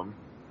either of them.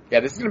 Yeah,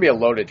 this is going to be a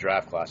loaded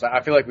draft class.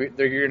 I feel like you're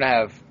going to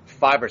have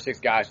 5 or 6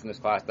 guys from this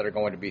class that are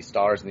going to be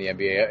stars in the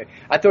NBA.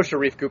 I throw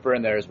Sharif Cooper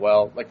in there as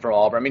well, like for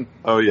Auburn.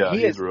 I mean,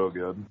 he's real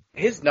good.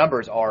 His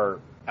numbers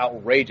are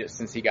outrageous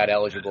since he got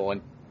eligible,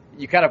 and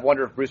you kind of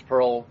wonder if Bruce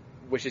Pearl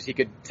wishes he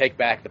could take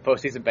back the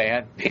postseason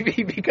ban,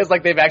 maybe because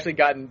like they've actually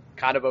gotten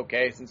kind of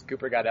okay since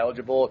Cooper got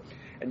eligible,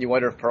 and you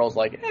wonder if Pearl's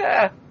like,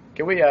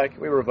 can we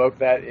revoke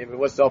that? It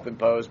was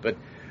self-imposed, but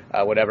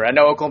whatever. I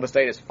know Oklahoma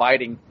State is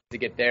fighting to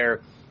get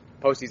their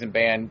postseason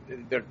ban.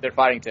 They're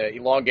fighting to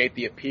elongate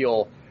the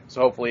appeal,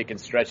 so hopefully it can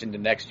stretch into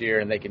next year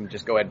and they can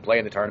just go ahead and play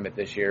in the tournament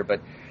this year.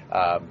 But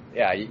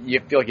you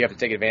feel like you have to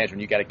take advantage when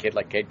you got a kid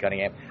like Cade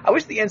Cunningham. I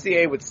wish the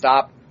NCAA would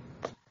stop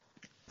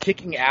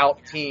kicking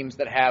out teams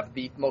that have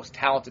the most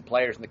talented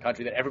players in the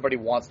country that everybody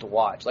wants to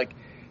watch. Like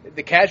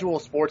the casual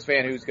sports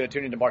fan who's going to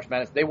tune into March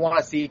Madness, they want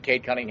to see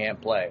Cade Cunningham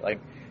play.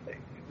 Like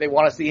they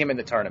want to see him in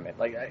the tournament.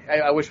 Like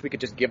I wish we could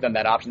just give them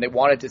that option. They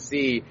wanted to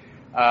see,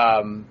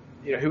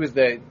 who was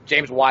the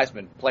James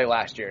Wiseman play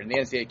last year, and the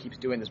NCAA keeps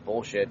doing this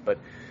bullshit. But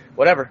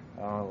whatever.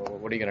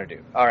 What are you going to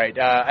do? All right.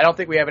 I don't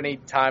think we have any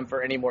time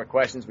for any more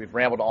questions. We've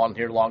rambled on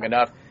here long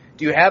enough.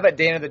 Do you have a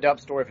Dan in the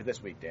Dump story for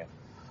this week, Dan?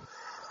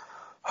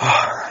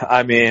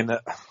 I mean,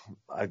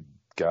 I'm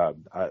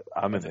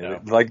an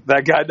idiot. Like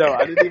that guy, no,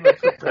 I didn't even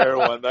prepare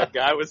one. That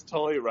guy was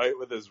totally right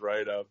with his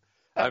write-up.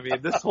 I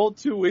mean, this whole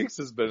 2 weeks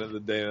has been in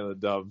the Dan in the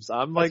Dumps.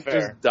 I'm like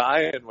just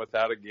dying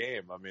without a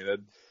game. I mean,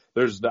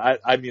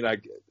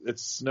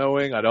 it's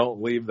snowing. I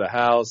don't leave the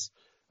house.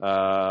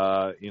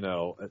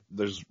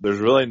 There's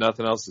really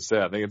nothing else to say.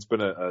 I think it's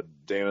been a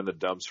Dan in the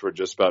Dumps for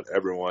just about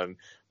everyone,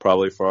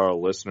 probably for our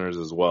listeners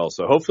as well.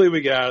 So hopefully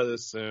we get out of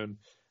this soon.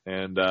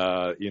 And,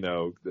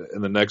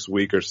 in the next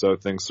week or so,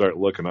 things start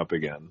looking up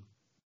again.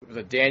 It was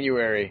a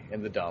January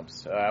in the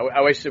dumps.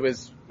 I wish it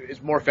was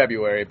more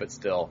February, but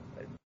still,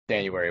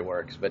 January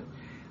works. But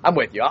I'm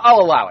with you. I'll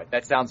allow it.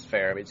 That sounds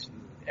fair. I mean,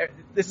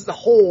 this is a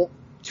whole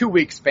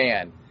 2-week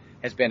span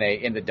has been a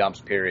in the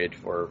dumps period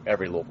for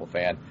every Louisville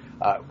fan.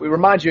 We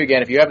remind you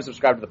again, if you haven't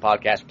subscribed to the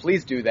podcast,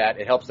 please do that.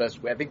 It helps us.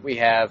 I think we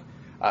have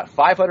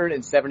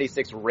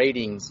 576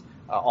 ratings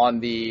on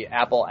the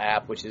Apple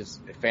app, which is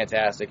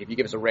fantastic. If you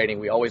give us a rating,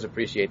 we always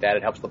appreciate that.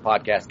 It helps the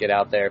podcast get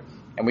out there.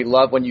 And we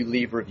love when you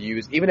leave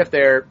reviews, even if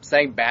they're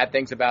saying bad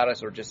things about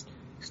us or just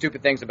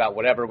stupid things about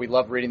whatever. We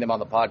love reading them on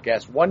the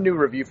podcast. One new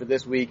review for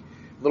this week,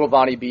 Little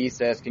Vonnie B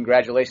says,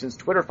 congratulations.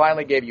 Twitter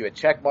finally gave you a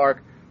check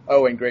mark.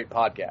 Oh, and great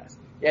podcast.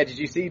 Yeah, did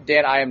you see,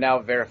 Dan, I am now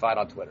verified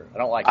on Twitter. I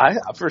don't like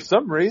it. For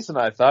some reason,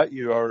 I thought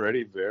you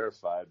already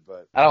verified,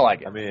 but I don't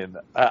like it. I mean,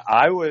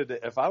 I would,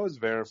 if I was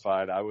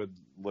verified, I would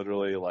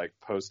literally like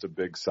post a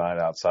big sign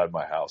outside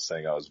my house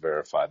saying I was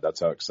verified. That's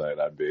how excited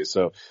I'd be.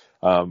 So,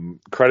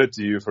 credit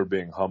to you for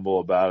being humble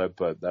about it,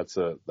 but that's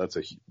a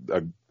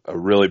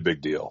really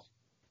big deal.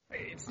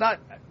 It's not.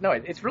 No,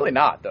 it's really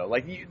not though.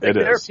 Like it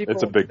is.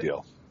 It's a big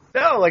deal.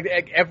 No,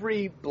 like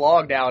every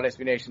blog now at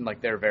SB Nation, like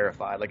they're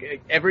verified.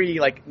 Like every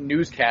like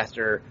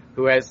newscaster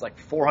who has like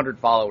 400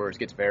 followers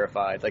gets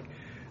verified. Like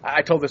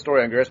I told this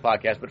story on Grizz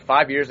podcast, but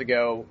 5 years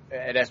ago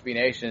at SB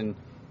Nation,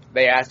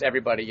 they asked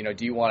everybody,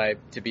 do you want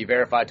to be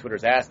verified?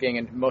 Twitter's asking,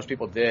 and most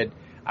people did.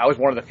 I was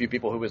one of the few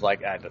people who was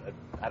like,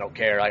 I don't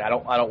care. Like I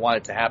don't want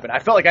it to happen. I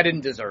felt like I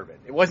didn't deserve it.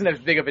 It wasn't as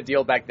big of a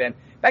deal back then.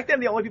 Back then,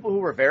 the only people who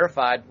were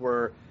verified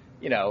were,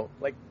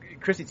 like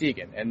Chrissy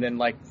Teigen, and then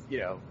like,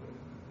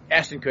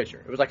 Ashton Kutcher.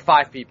 It was like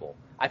 5 people.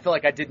 I feel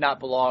like I did not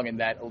belong in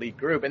that elite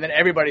group. And then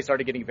everybody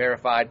started getting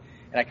verified.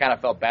 and I kind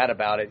of felt bad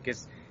about it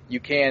because you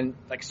can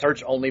like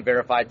search only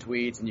verified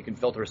tweets and you can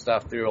filter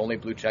stuff through only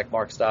blue check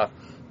mark stuff.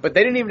 But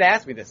they didn't even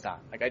ask me this time.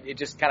 Like it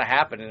just kind of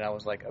happened, and I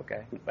was like,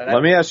 okay. But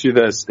let me ask you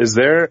this: is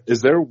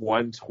there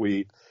one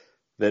tweet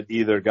that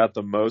either got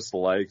the most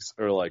likes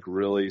or like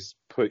really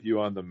put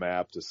you on the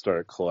map to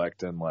start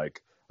collecting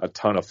like a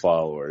ton of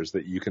followers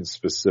that you can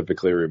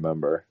specifically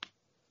remember?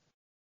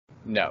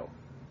 No,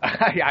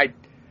 I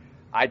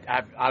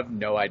have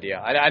no idea.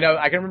 I know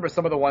I can remember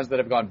some of the ones that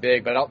have gone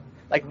big, but I don't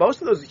like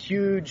most of those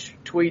huge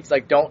tweets.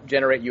 Like don't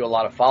generate you a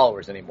lot of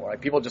followers anymore.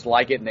 Like people just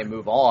like it and they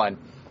move on.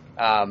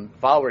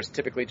 Followers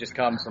typically just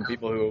come from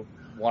people who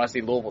want to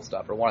see Louisville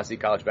stuff or want to see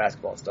college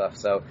basketball stuff.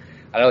 So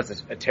I know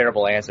it's a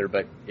terrible answer,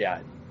 but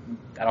yeah,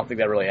 I don't think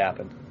that really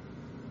happened.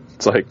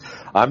 It's like,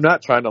 I'm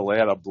not trying to lay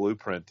out a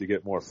blueprint to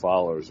get more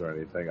followers or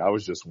anything. I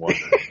was just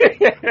wondering.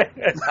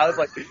 I was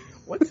like,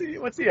 what's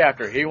he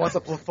after? He wants a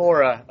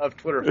plethora of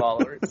Twitter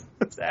followers.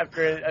 It's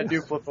after a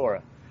new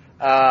plethora.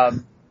 I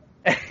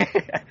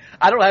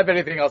don't have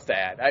anything else to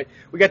add.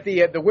 We got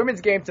the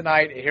women's game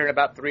tonight here in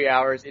about 3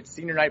 hours. It's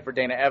senior night for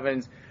Dana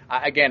Evans.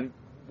 Again,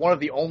 one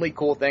of the only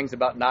cool things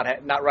about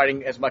not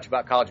writing as much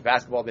about college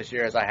basketball this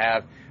year as I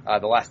have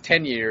the last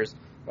 10 years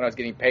when I was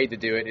getting paid to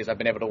do it is I've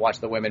been able to watch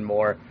the women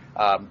more.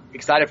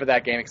 Excited for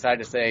that game. Excited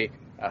to say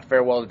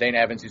farewell to Dana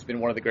Evans, who's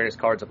been one of the greatest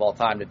cards of all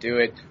time to do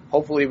it.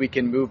 Hopefully we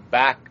can move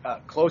back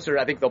closer.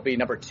 I think they'll be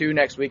number 2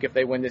 next week if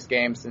they win this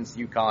game since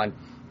UConn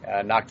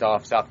knocked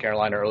off South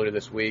Carolina earlier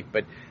this week.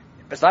 But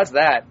besides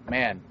that,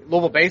 man,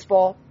 Louisville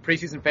baseball,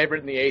 preseason favorite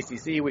in the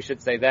ACC. We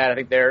should say that. I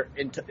think they're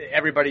in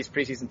everybody's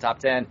preseason top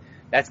 10.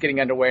 That's getting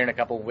underway in a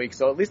couple of weeks.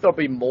 So at least there'll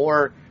be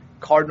more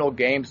Cardinal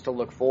games to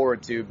look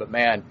forward to. But,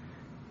 man,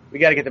 we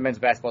got to get the men's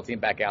basketball team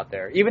back out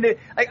there. Even if,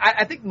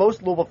 I think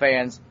most Louisville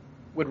fans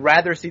would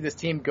rather see this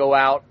team go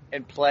out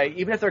and play,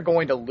 even if they're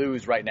going to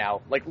lose right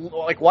now. Like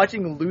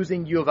watching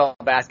losing U of L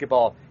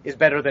basketball is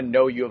better than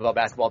no U of L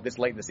basketball this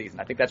late in the season.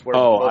 I think that's where.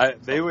 I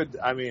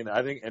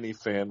think any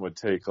fan would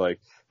take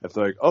if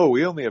they're like, oh,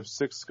 we only have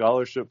 6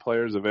 scholarship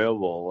players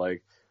available.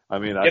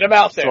 Get them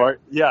out there.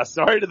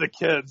 Sorry to the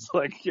kids.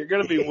 Like you're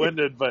gonna be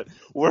winded, but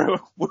we're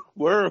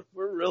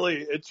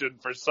really itching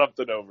for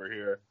something over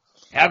here.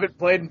 Haven't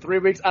played in 3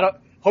 weeks.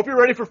 Hope you're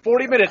ready for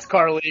 40 minutes,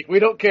 Carly. We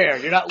don't care.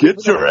 You're not.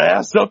 Get your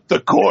ass up the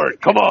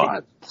court. Come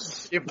on.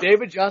 If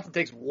David Johnson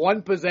takes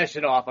one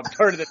possession off, I'm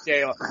turning the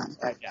tail.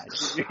 Yeah,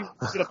 you're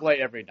gonna play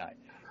every night.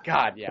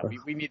 God, yeah,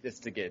 we need this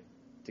to get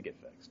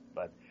fixed.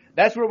 But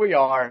that's where we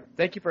are.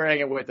 Thank you for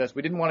hanging with us.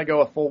 We didn't want to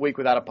go a full week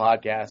without a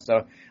podcast,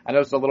 so I know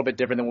it's a little bit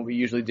different than what we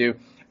usually do.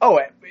 Oh,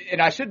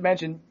 and I should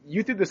mention,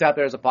 you threw this out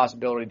there as a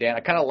possibility, Dan.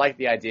 I kind of like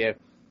the idea.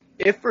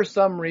 If for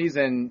some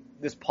reason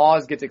this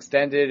pause gets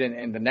extended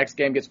and the next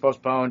game gets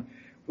postponed,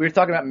 we were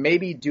talking about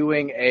maybe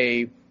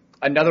doing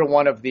another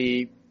one of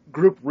the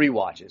group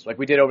rewatches like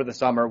we did over the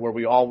summer where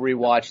we all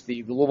rewatched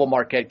the Louisville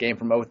Marquette game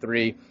from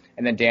 2003,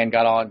 and then Dan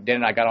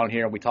and I got on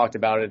here and we talked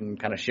about it and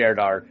kind of shared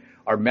our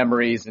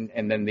memories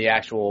and then the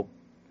actual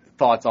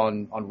thoughts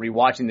on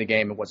rewatching the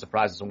game and what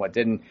surprised us and what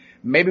didn't.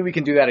 Maybe we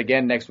can do that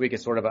again next week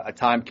as sort of a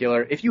time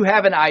killer. If you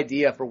have an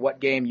idea for what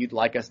game you'd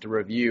like us to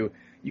review,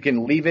 you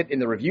can leave it in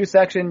the review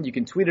section. You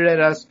can tweet it at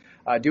us.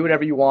 Do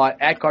whatever you want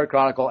at Card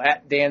Chronicle,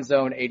 at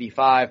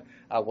DanZone85.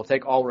 We'll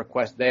take all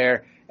requests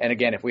there. And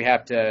again, if we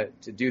have to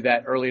do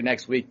that early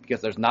next week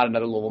because there's not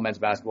another Louisville men's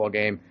basketball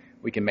game,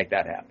 we can make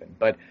that happen.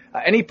 But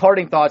any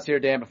parting thoughts here,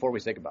 Dan, before we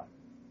say goodbye?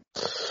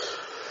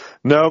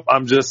 Nope.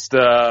 I'm just,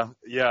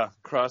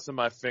 crossing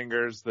my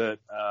fingers that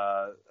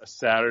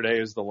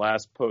Saturday is the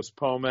last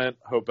postponement.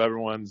 Hope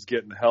everyone's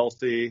getting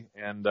healthy.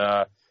 And,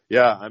 I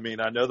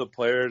know the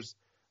players,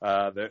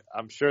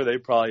 I'm sure they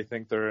probably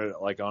think they're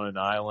like on an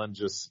island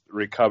just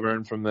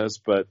recovering from this,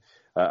 but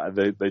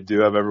they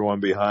do have everyone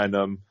behind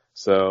them.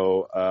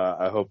 So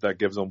I hope that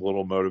gives them a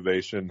little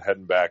motivation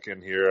heading back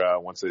in here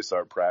once they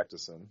start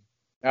practicing.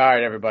 All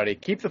right, everybody.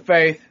 Keep the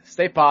faith.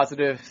 Stay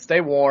positive.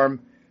 Stay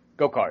warm.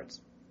 Go Cards.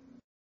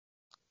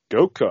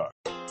 Go Cards.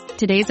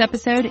 Today's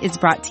episode is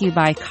brought to you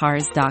by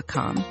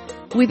Cars.com.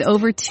 With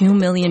over 2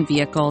 million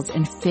vehicles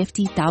and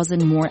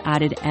 50,000 more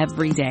added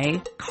every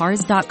day,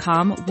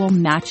 Cars.com will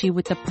match you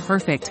with the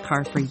perfect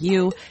car for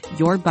you,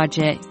 your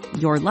budget,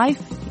 your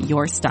life,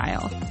 your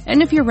style.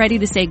 And if you're ready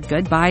to say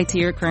goodbye to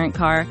your current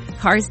car,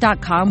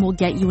 Cars.com will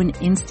get you an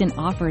instant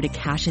offer to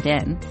cash it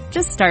in.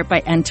 Just start by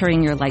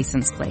entering your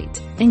license plate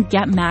and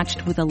get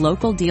matched with a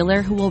local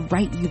dealer who will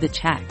write you the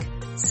check.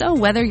 So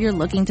whether you're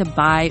looking to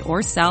buy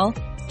or sell,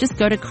 just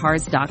go to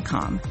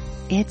Cars.com.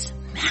 It's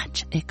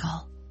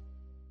magical.